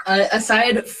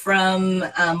aside from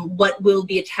what will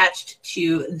be attached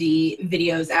to the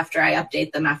videos after I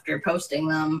update them, after posting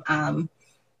them,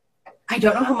 I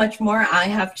don't know how much more I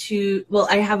have to, well,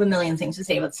 I have a million things to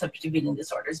say about the subject of eating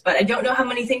disorders, but I don't know how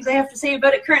many things I have to say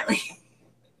about it currently.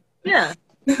 Yeah.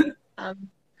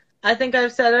 I think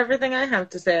I've said everything I have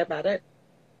to say about it.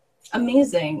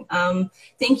 Amazing.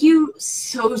 Thank you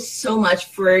so much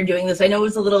for doing this. I know it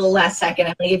was a little last second.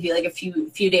 I only gave you like a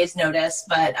few days notice,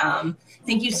 but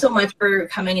thank you so much for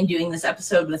coming and doing this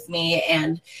episode with me.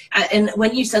 And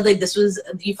when you said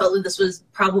you felt like this was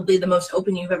probably the most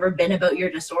open you've ever been about your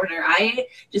disorder, I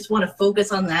just want to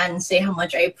focus on that and say how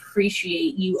much I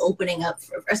appreciate you opening up,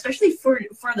 especially for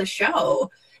the show.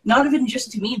 Not even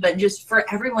just to me, but just for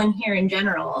everyone here in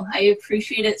general. I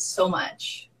appreciate it so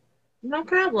much. No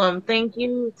problem. Thank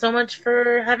you so much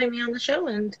for having me on the show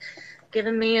and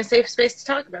giving me a safe space to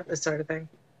talk about this sort of thing.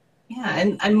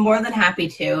 Yeah, I'm more than happy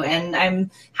to. And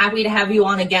I'm happy to have you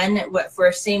on again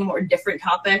for same or different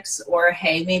topics. Or,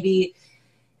 hey,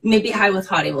 maybe High with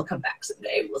Hottie will come back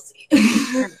someday. We'll see.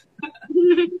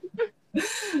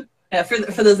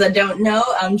 For those that don't know,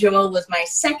 Joelle was my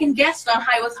second guest on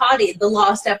High with Hottie, the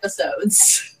lost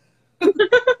episodes.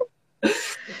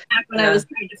 Back when I was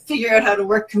trying to figure out how to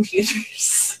work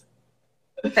computers.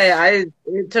 Hey,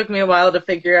 it took me a while to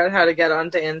figure out how to get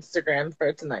onto Instagram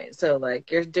for tonight. So,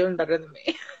 you're doing better than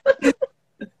me.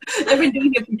 I've been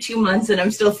doing it for 2 months, and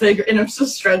I'm still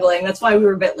struggling. That's why we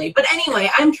were a bit late. But anyway,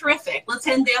 I'm terrific. Let's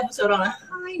end the episode on a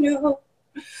high note.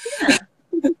 Yeah.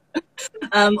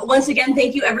 Once again,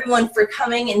 thank you everyone for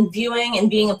coming and viewing and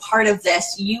being a part of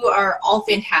this. You are all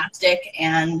fantastic,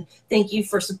 and thank you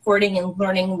for supporting and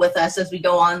learning with us as we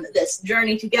go on this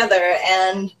journey together.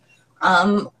 And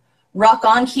rock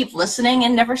on, keep listening,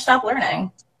 and never stop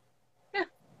learning.